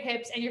lower than your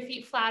hips and your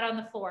feet flat on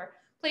the floor.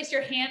 Place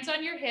your hands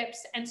on your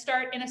hips and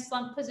start in a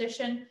slump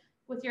position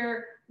with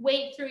your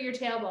weight through your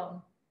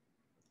tailbone.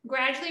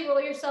 Gradually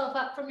roll yourself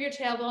up from your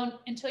tailbone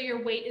until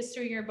your weight is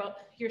through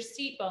your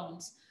seat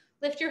bones.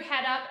 Lift your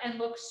head up and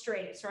look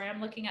straight. Sorry, I'm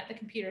looking at the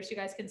computer so you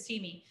guys can see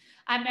me.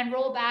 And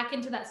roll back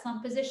into that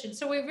slump position.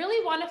 So we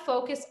really want to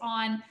focus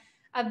on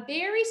a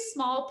very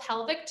small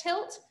pelvic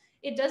tilt.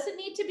 It doesn't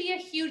need to be a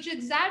huge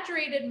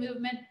exaggerated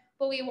movement,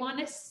 but we want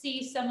to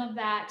see some of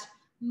that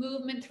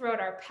movement throughout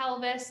our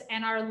pelvis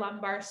and our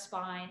lumbar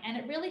spine. And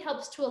it really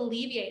helps to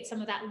alleviate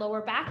some of that lower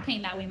back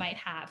pain that we might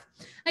have.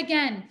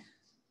 Again,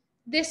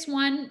 this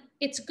one,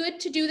 it's good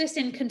to do this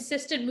in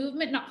consistent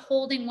movement, not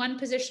holding one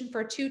position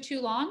for too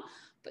long,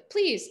 but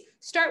please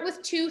start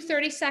with 2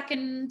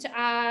 30-second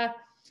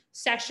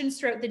sessions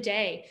throughout the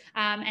day.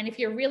 And if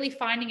you're really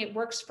finding it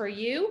works for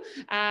you,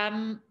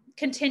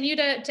 continue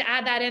to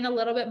add that in a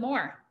little bit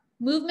more.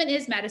 Movement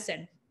is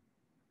medicine.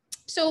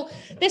 So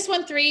this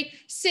one, 3,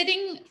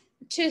 sitting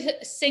to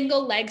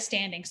single leg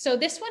standing. So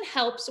this one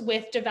helps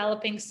with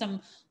developing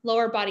some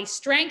lower body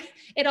strength.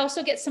 It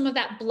also gets some of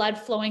that blood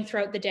flowing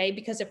throughout the day,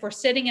 because if we're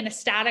sitting in a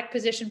static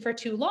position for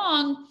too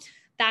long,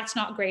 that's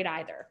not great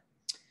either.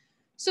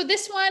 So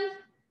this one,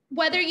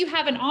 whether you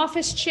have an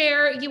office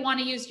chair, you want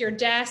to use your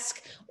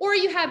desk, or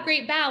you have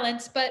great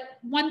balance, but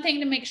one thing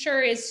to make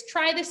sure is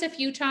try this a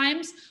few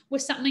times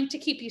with something to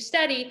keep you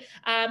steady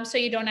so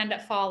you don't end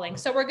up falling.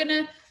 So we're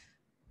gonna,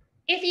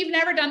 if you've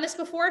never done this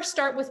before,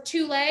 start with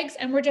 2 legs,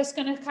 and we're just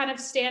gonna kind of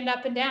stand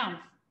up and down.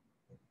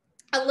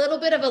 A little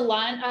bit of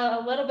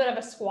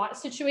a squat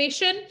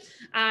situation.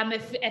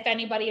 If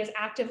anybody is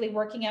actively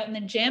working out in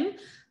the gym,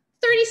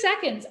 30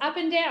 seconds up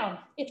and down.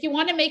 If you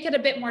want to make it a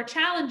bit more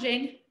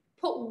challenging,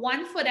 put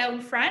 1 foot out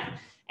in front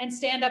and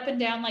stand up and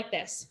down like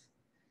this.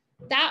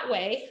 That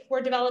way,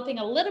 we're developing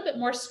a little bit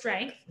more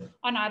strength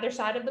on either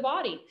side of the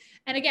body.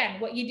 And again,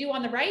 what you do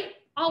on the right,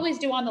 always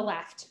do on the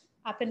left.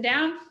 Up and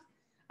down,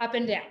 up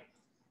and down.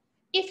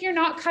 If you're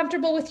not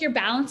comfortable with your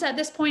balance at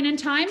this point in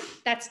time,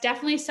 that's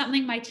definitely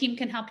something my team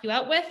can help you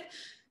out with.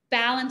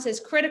 Balance is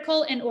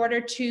critical in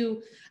order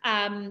to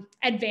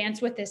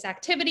advance with this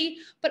activity,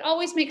 but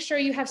always make sure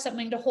you have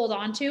something to hold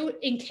on to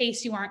in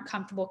case you aren't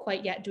comfortable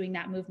quite yet doing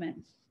that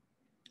movement.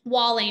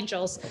 Wall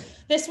angels.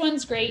 This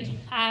one's great.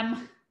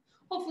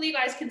 Hopefully you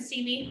guys can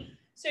see me.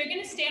 So you're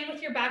going to stand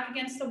with your back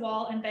against the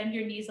wall and bend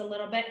your knees a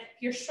little bit.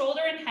 Your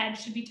shoulder and head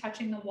should be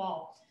touching the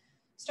wall.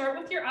 Start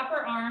with your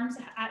upper arms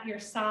at your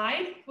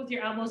side with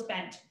your elbows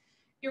bent.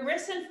 Your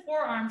wrists and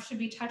forearms should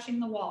be touching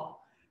the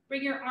wall.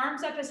 Bring your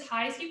arms up as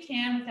high as you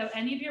can without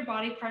any of your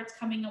body parts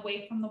coming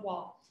away from the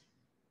wall.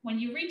 When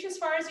you reach as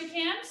far as you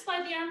can,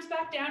 slide the arms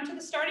back down to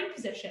the starting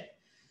position.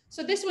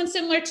 So this one's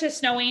similar to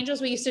snow angels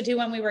we used to do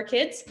when we were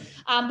kids,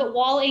 but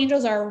wall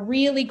angels are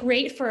really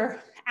great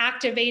for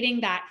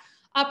activating that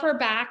upper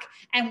back,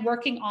 and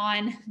working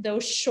on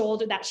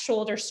that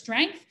shoulder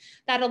strength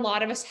that a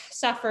lot of us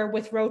suffer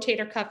with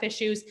rotator cuff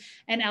issues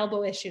and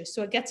elbow issues.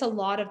 So it gets a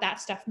lot of that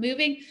stuff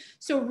moving.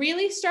 So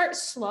really start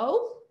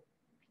slow.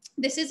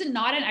 This is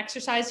not an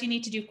exercise you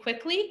need to do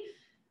quickly,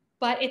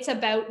 but it's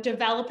about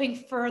developing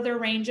further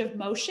range of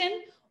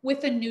motion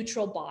with a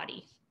neutral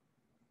body.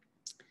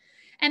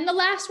 And the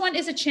last one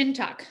is a chin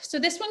tuck. So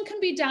this one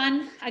can be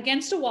done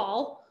against a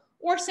wall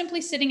or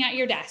simply sitting at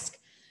your desk.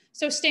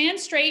 So stand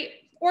straight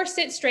or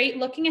sit straight,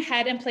 looking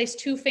ahead, and place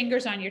 2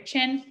 fingers on your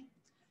chin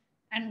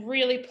and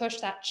really push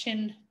that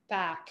chin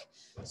back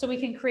so we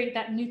can create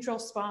that neutral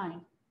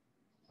spine.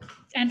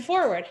 And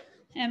forward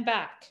and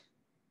back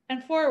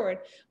and forward.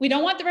 We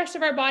don't want the rest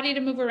of our body to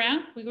move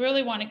around. We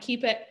really want to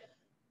keep it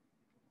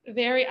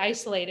very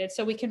isolated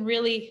so we can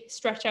really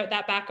stretch out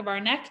that back of our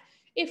neck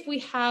if we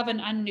have an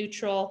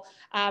unneutral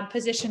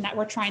position that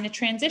we're trying to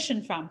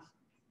transition from.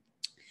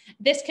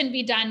 This can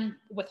be done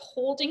with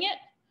holding it,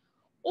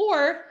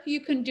 or you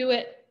can do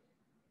it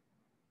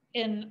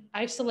in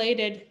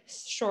isolated,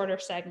 shorter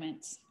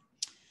segments.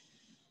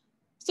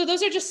 So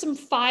those are just some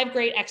 5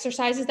 great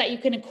exercises that you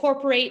can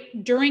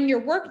incorporate during your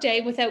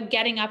workday without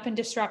getting up and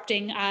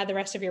disrupting the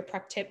rest of your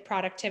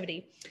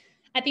productivity.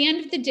 At the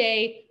end of the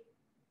day,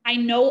 I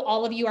know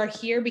all of you are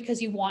here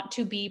because you want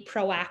to be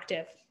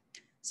proactive.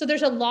 So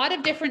there's a lot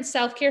of different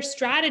self-care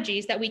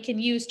strategies that we can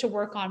use to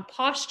work on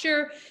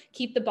posture,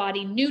 keep the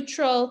body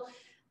neutral,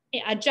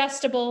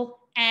 adjustable,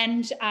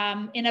 and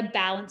in a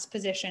balanced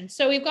position.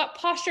 So we've got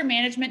posture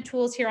management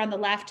tools here on the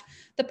left.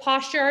 The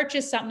posture arch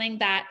is something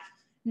that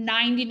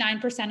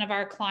 99% of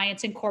our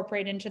clients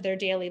incorporate into their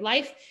daily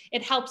life.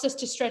 It helps us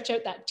to stretch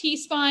out that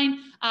T-spine,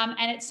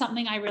 and it's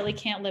something I really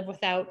can't live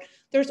without.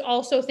 There's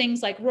also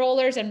things like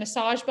rollers and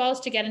massage balls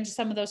to get into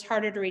some of those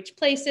harder to reach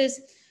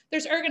places.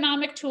 There's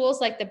ergonomic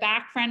tools like the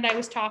back friend I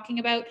was talking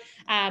about,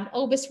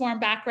 obus form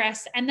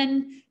backrests, and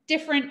then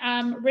different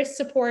wrist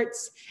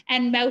supports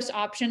and mouse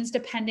options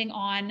depending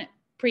on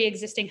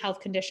pre-existing health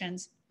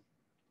conditions.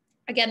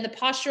 Again, the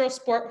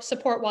postural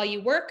support while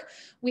you work.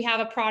 We have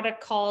a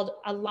product called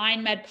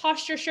Align Med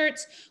posture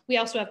shirts. We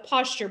also have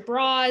posture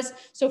bras.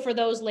 So for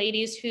those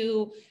ladies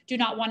who do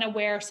not want to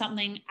wear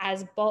something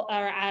as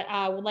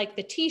like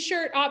the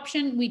t-shirt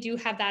option, we do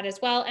have that as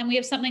well. And we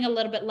have something a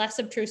little bit less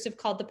obtrusive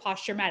called the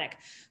Posture Medic.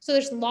 So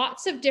there's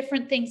lots of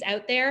different things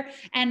out there.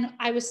 And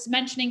I was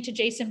mentioning to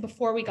Jason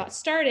before we got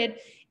started,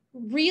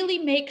 really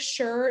make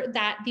sure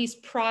that these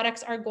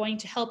products are going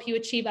to help you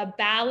achieve a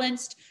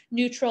balanced,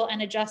 neutral,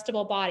 and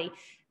adjustable body.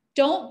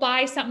 Don't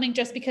buy something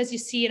just because you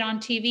see it on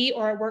TV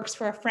or it works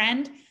for a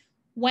friend.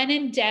 When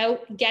in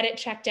doubt, get it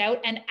checked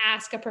out and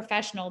ask a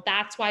professional.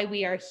 That's why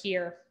we are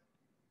here.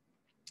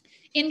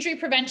 Injury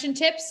prevention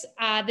tips.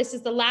 This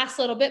is the last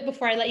little bit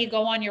before I let you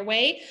go on your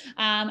way.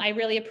 I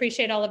really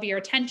appreciate all of your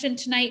attention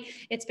tonight.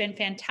 It's been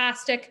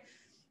fantastic.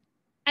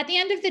 At the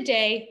end of the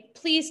day,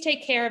 please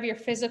take care of your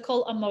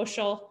physical,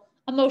 emotional,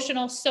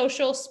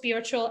 social,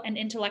 spiritual, and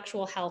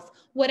intellectual health,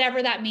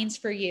 whatever that means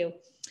for you.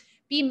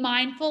 Be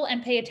mindful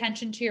and pay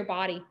attention to your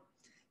body.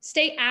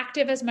 Stay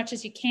active as much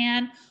as you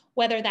can,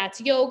 whether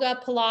that's yoga,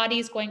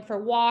 Pilates, going for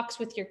walks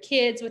with your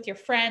kids, with your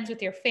friends,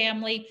 with your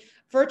family,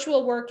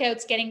 virtual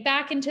workouts, getting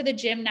back into the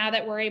gym now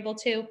that we're able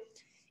to.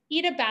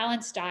 Eat a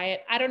balanced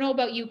diet. I don't know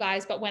about you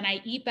guys, but when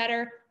I eat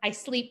better, I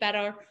sleep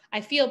better,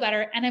 I feel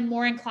better, and I'm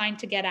more inclined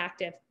to get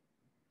active.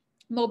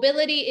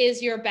 Mobility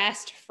is your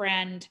best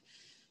friend.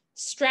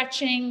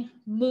 Stretching,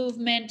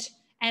 movement,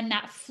 and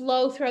that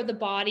flow throughout the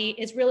body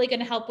is really going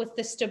to help with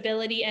the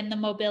stability and the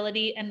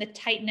mobility and the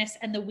tightness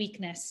and the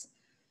weakness.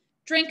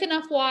 Drink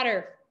enough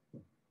water.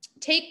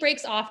 Take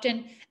breaks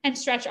often and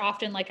stretch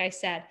often, like I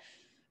said.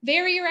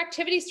 Vary your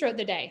activities throughout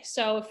the day.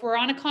 So if we're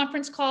on a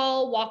conference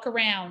call, walk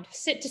around,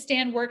 sit to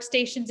stand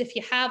workstations if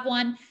you have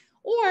one,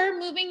 or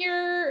moving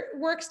your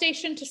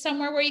workstation to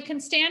somewhere where you can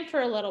stand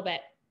for a little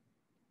bit.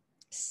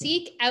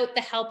 Seek out the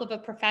help of a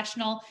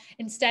professional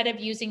instead of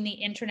using the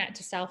internet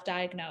to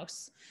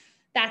self-diagnose.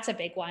 That's a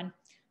big one.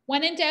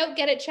 When in doubt,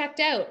 get it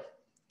checked out.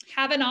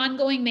 Have an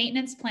ongoing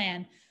maintenance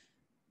plan.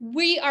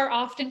 We are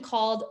often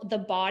called the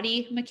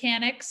body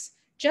mechanics.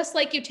 Just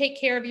like you take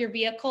care of your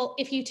vehicle,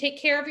 if you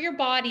take care of your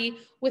body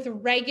with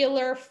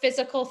regular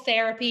physical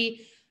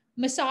therapy,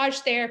 massage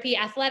therapy,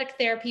 athletic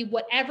therapy,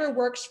 whatever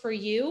works for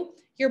you,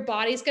 your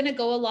body's going to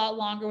go a lot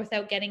longer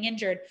without getting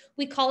injured.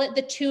 We call it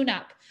the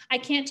tune-up. I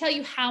can't tell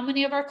you how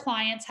many of our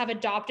clients have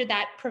adopted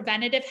that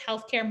preventative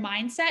healthcare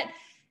mindset,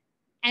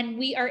 and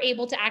we are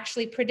able to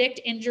actually predict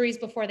injuries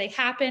before they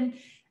happen.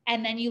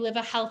 And then you live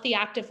a healthy,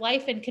 active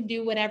life and can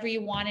do whatever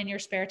you want in your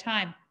spare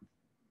time.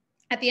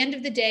 At the end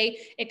of the day,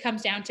 it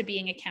comes down to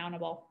being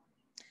accountable.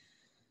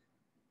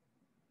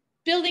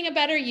 Building a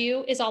better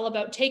you is all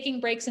about taking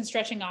breaks and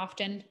stretching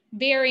often,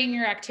 varying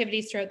your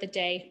activities throughout the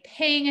day,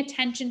 paying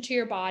attention to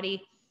your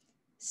body,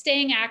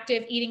 staying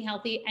active, eating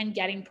healthy, and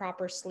getting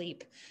proper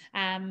sleep.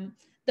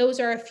 The those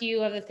are a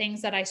few of the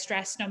things that I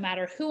stress no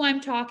matter who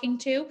I'm talking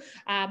to.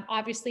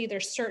 Obviously,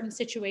 there's certain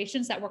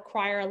situations that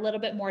require a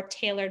little bit more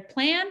tailored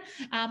plan,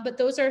 but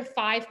those are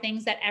 5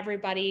 things that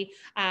everybody,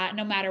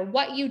 no matter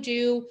what you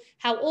do,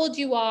 how old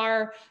you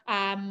are,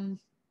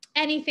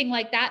 anything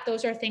like that,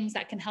 those are things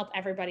that can help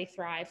everybody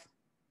thrive.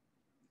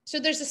 So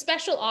there's a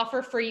special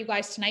offer for you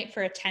guys tonight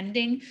for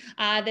attending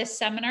this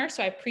seminar.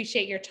 So I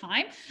appreciate your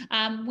time.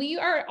 We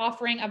are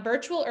offering a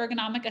virtual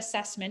ergonomic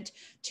assessment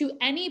to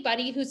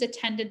anybody who's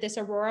attended this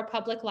Aurora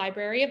Public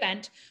Library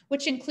event,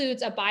 which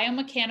includes a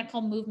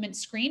biomechanical movement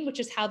screen, which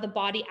is how the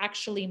body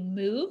actually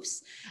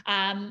moves,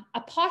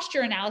 a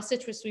posture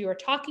analysis, which we were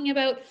talking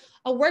about,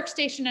 a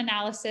workstation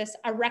analysis,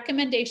 a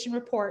recommendation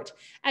report,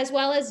 as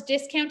well as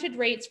discounted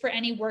rates for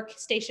any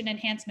workstation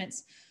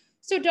enhancements.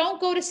 So don't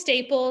go to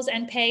Staples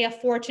and pay a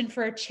fortune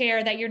for a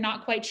chair that you're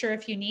not quite sure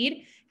if you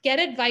need. Get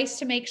advice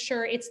to make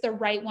sure it's the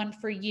right one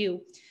for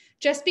you.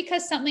 Just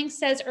because something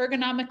says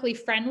ergonomically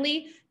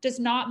friendly does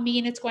not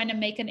mean it's going to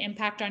make an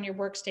impact on your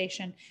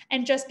workstation.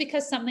 And just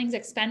because something's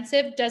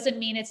expensive doesn't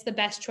mean it's the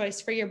best choice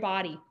for your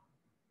body.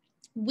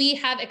 We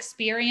have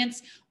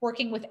experience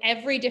working with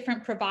every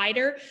different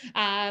provider,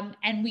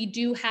 and we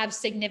do have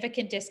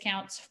significant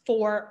discounts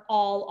for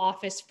all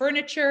office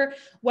furniture,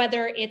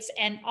 whether it's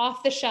an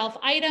off-the-shelf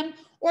item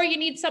or you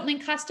need something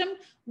custom,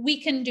 we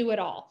can do it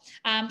all.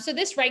 So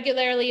this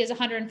regularly is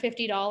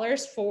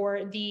 $150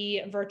 for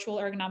the virtual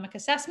ergonomic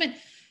assessment.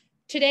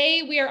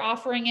 Today, we are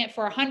offering it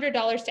for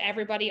 $100 to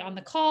everybody on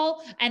the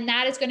call, and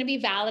that is going to be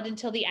valid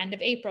until the end of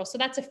April. So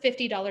that's a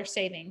 $50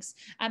 savings.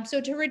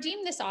 So to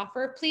redeem this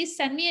offer, please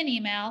send me an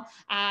email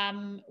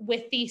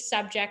with the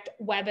subject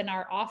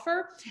webinar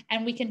offer,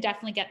 and we can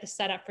definitely get this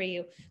set up for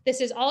you.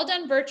 This is all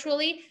done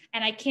virtually,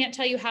 and I can't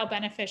tell you how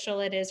beneficial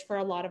it is for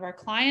a lot of our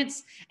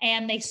clients,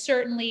 and they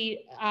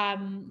certainly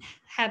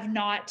have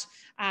not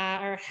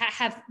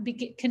have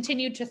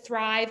continued to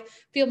thrive,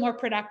 feel more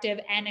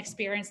productive, and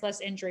experience less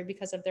injury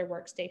because of their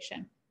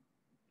workstation.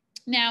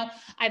 Now,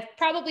 I've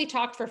probably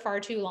talked for far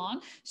too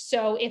long,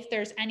 so if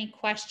there's any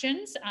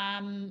questions,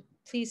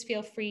 please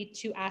feel free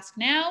to ask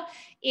now.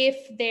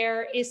 If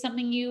there is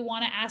something you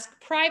want to ask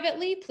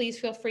privately, please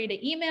feel free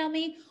to email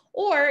me,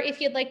 or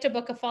if you'd like to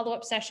book a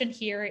follow-up session,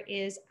 here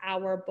is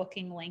our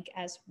booking link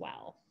as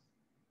well.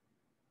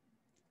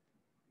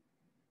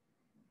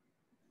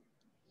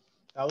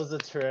 That was a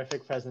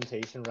terrific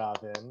presentation,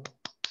 Robin.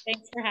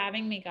 Thanks for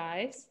having me,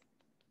 guys.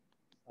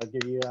 I'll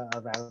give you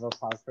a round of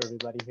applause for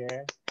everybody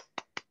here.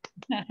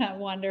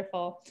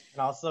 Wonderful.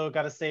 And also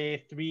got to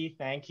say 3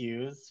 thank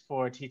yous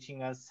for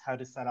teaching us how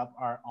to set up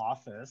our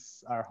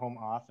office, our home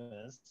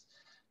office,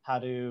 how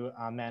to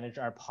manage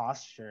our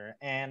posture,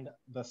 and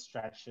the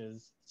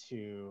stretches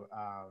to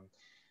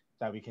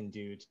that we can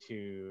do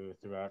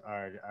throughout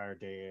our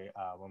day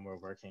when we're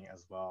working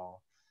as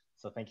well.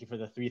 So thank you for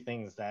the 3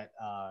 things that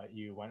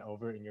you went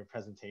over in your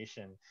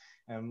presentation.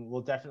 And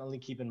we'll definitely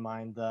keep in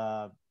mind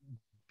the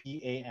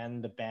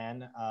BAN, the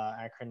BAN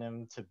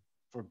acronym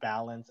for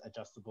balance,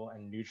 adjustable,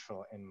 and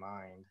neutral in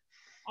mind.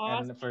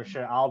 Awesome. And for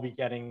sure, I'll be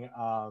getting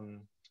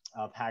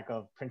a pack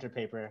of printer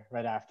paper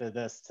right after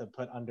this to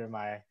put under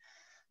my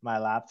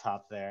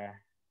laptop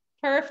there.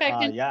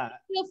 Perfect. And yeah,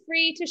 feel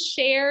free to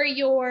share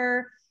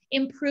your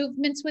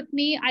improvements with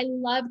me. I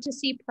love to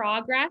see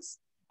progress.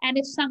 And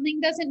if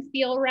something doesn't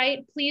feel right,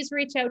 please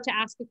reach out to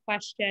ask a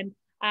question.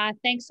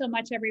 Thanks so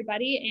much,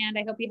 everybody. And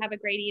I hope you have a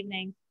great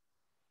evening.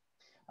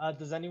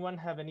 Does anyone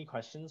have any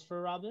questions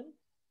for Robin?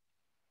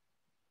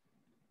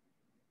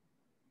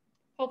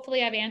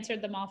 Hopefully I've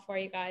answered them all for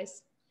you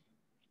guys.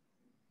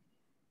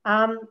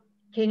 Can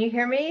you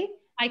hear me?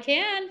 I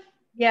can.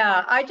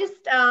 Yeah, I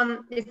just,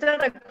 it's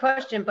not a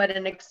question, but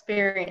an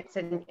experience,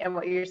 and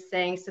what you're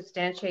saying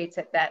substantiates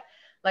it, that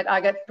like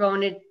I got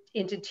thrown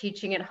into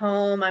teaching at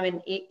home. I'm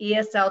an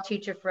ESL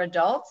teacher for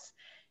adults,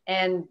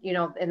 and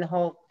in the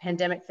whole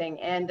pandemic thing,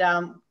 and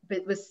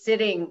but was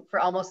sitting for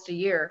almost a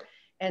year.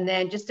 And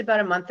then just about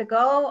a month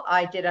ago,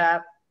 I did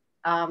a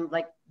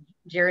like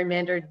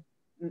gerrymandered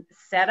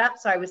setup.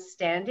 So I was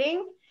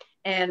standing,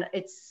 and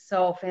it's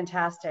so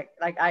fantastic.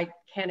 Like I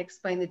can't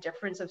explain the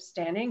difference of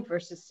standing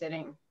versus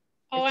sitting.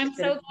 Oh, I'm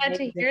so glad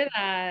to hear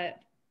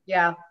that.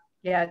 Yeah.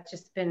 Yeah, it's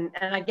just been,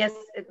 and I guess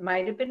it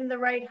might have been the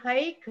right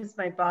height because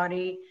my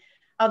body,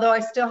 although I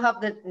still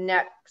have the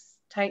neck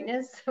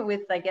tightness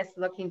with, I guess,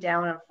 looking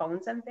down on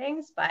phones and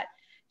things, but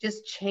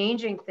just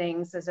changing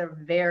things is a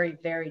very,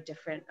 very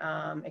different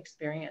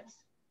experience.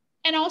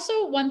 And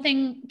also one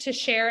thing to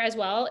share as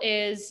well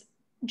is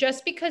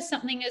just because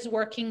something is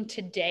working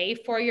today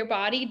for your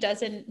body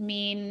doesn't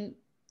mean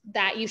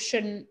that you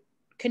shouldn't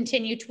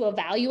continue to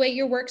evaluate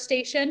your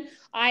workstation.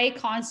 I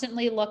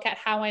constantly look at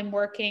how I'm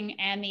working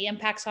and the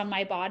impacts on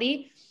my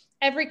body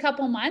every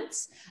couple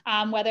months,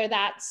 whether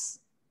that's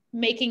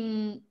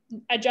making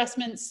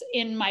adjustments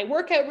in my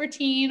workout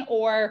routine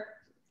or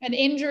an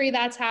injury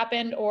that's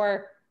happened,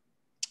 or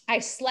I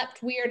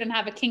slept weird and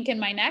have a kink in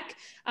my neck.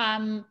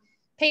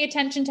 Pay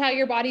attention to how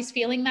your body's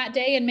feeling that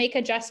day and make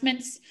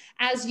adjustments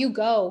as you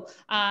go.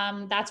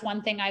 That's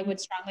one thing I would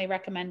strongly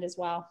recommend as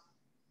well.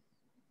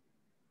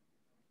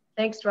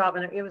 Thanks,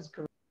 Robin. It was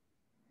great.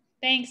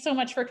 Thanks so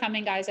much for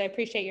coming, guys. I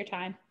appreciate your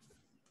time.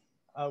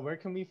 Where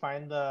can we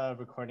find the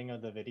recording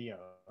of the video?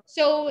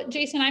 So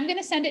Jason, I'm going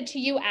to send it to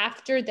you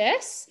after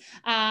this.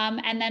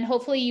 And then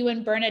hopefully you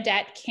and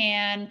Bernadette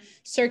can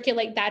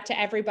circulate that to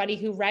everybody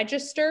who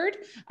registered.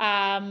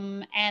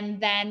 And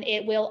then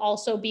it will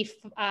also be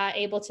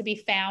able to be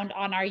found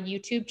on our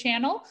YouTube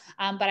channel.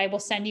 But I will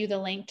send you the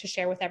link to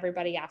share with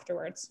everybody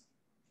afterwards.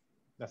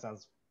 That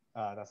sounds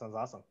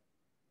awesome.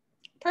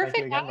 Perfect.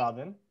 Thank you again,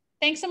 Robin.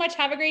 Thanks so much.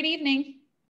 Have a great evening.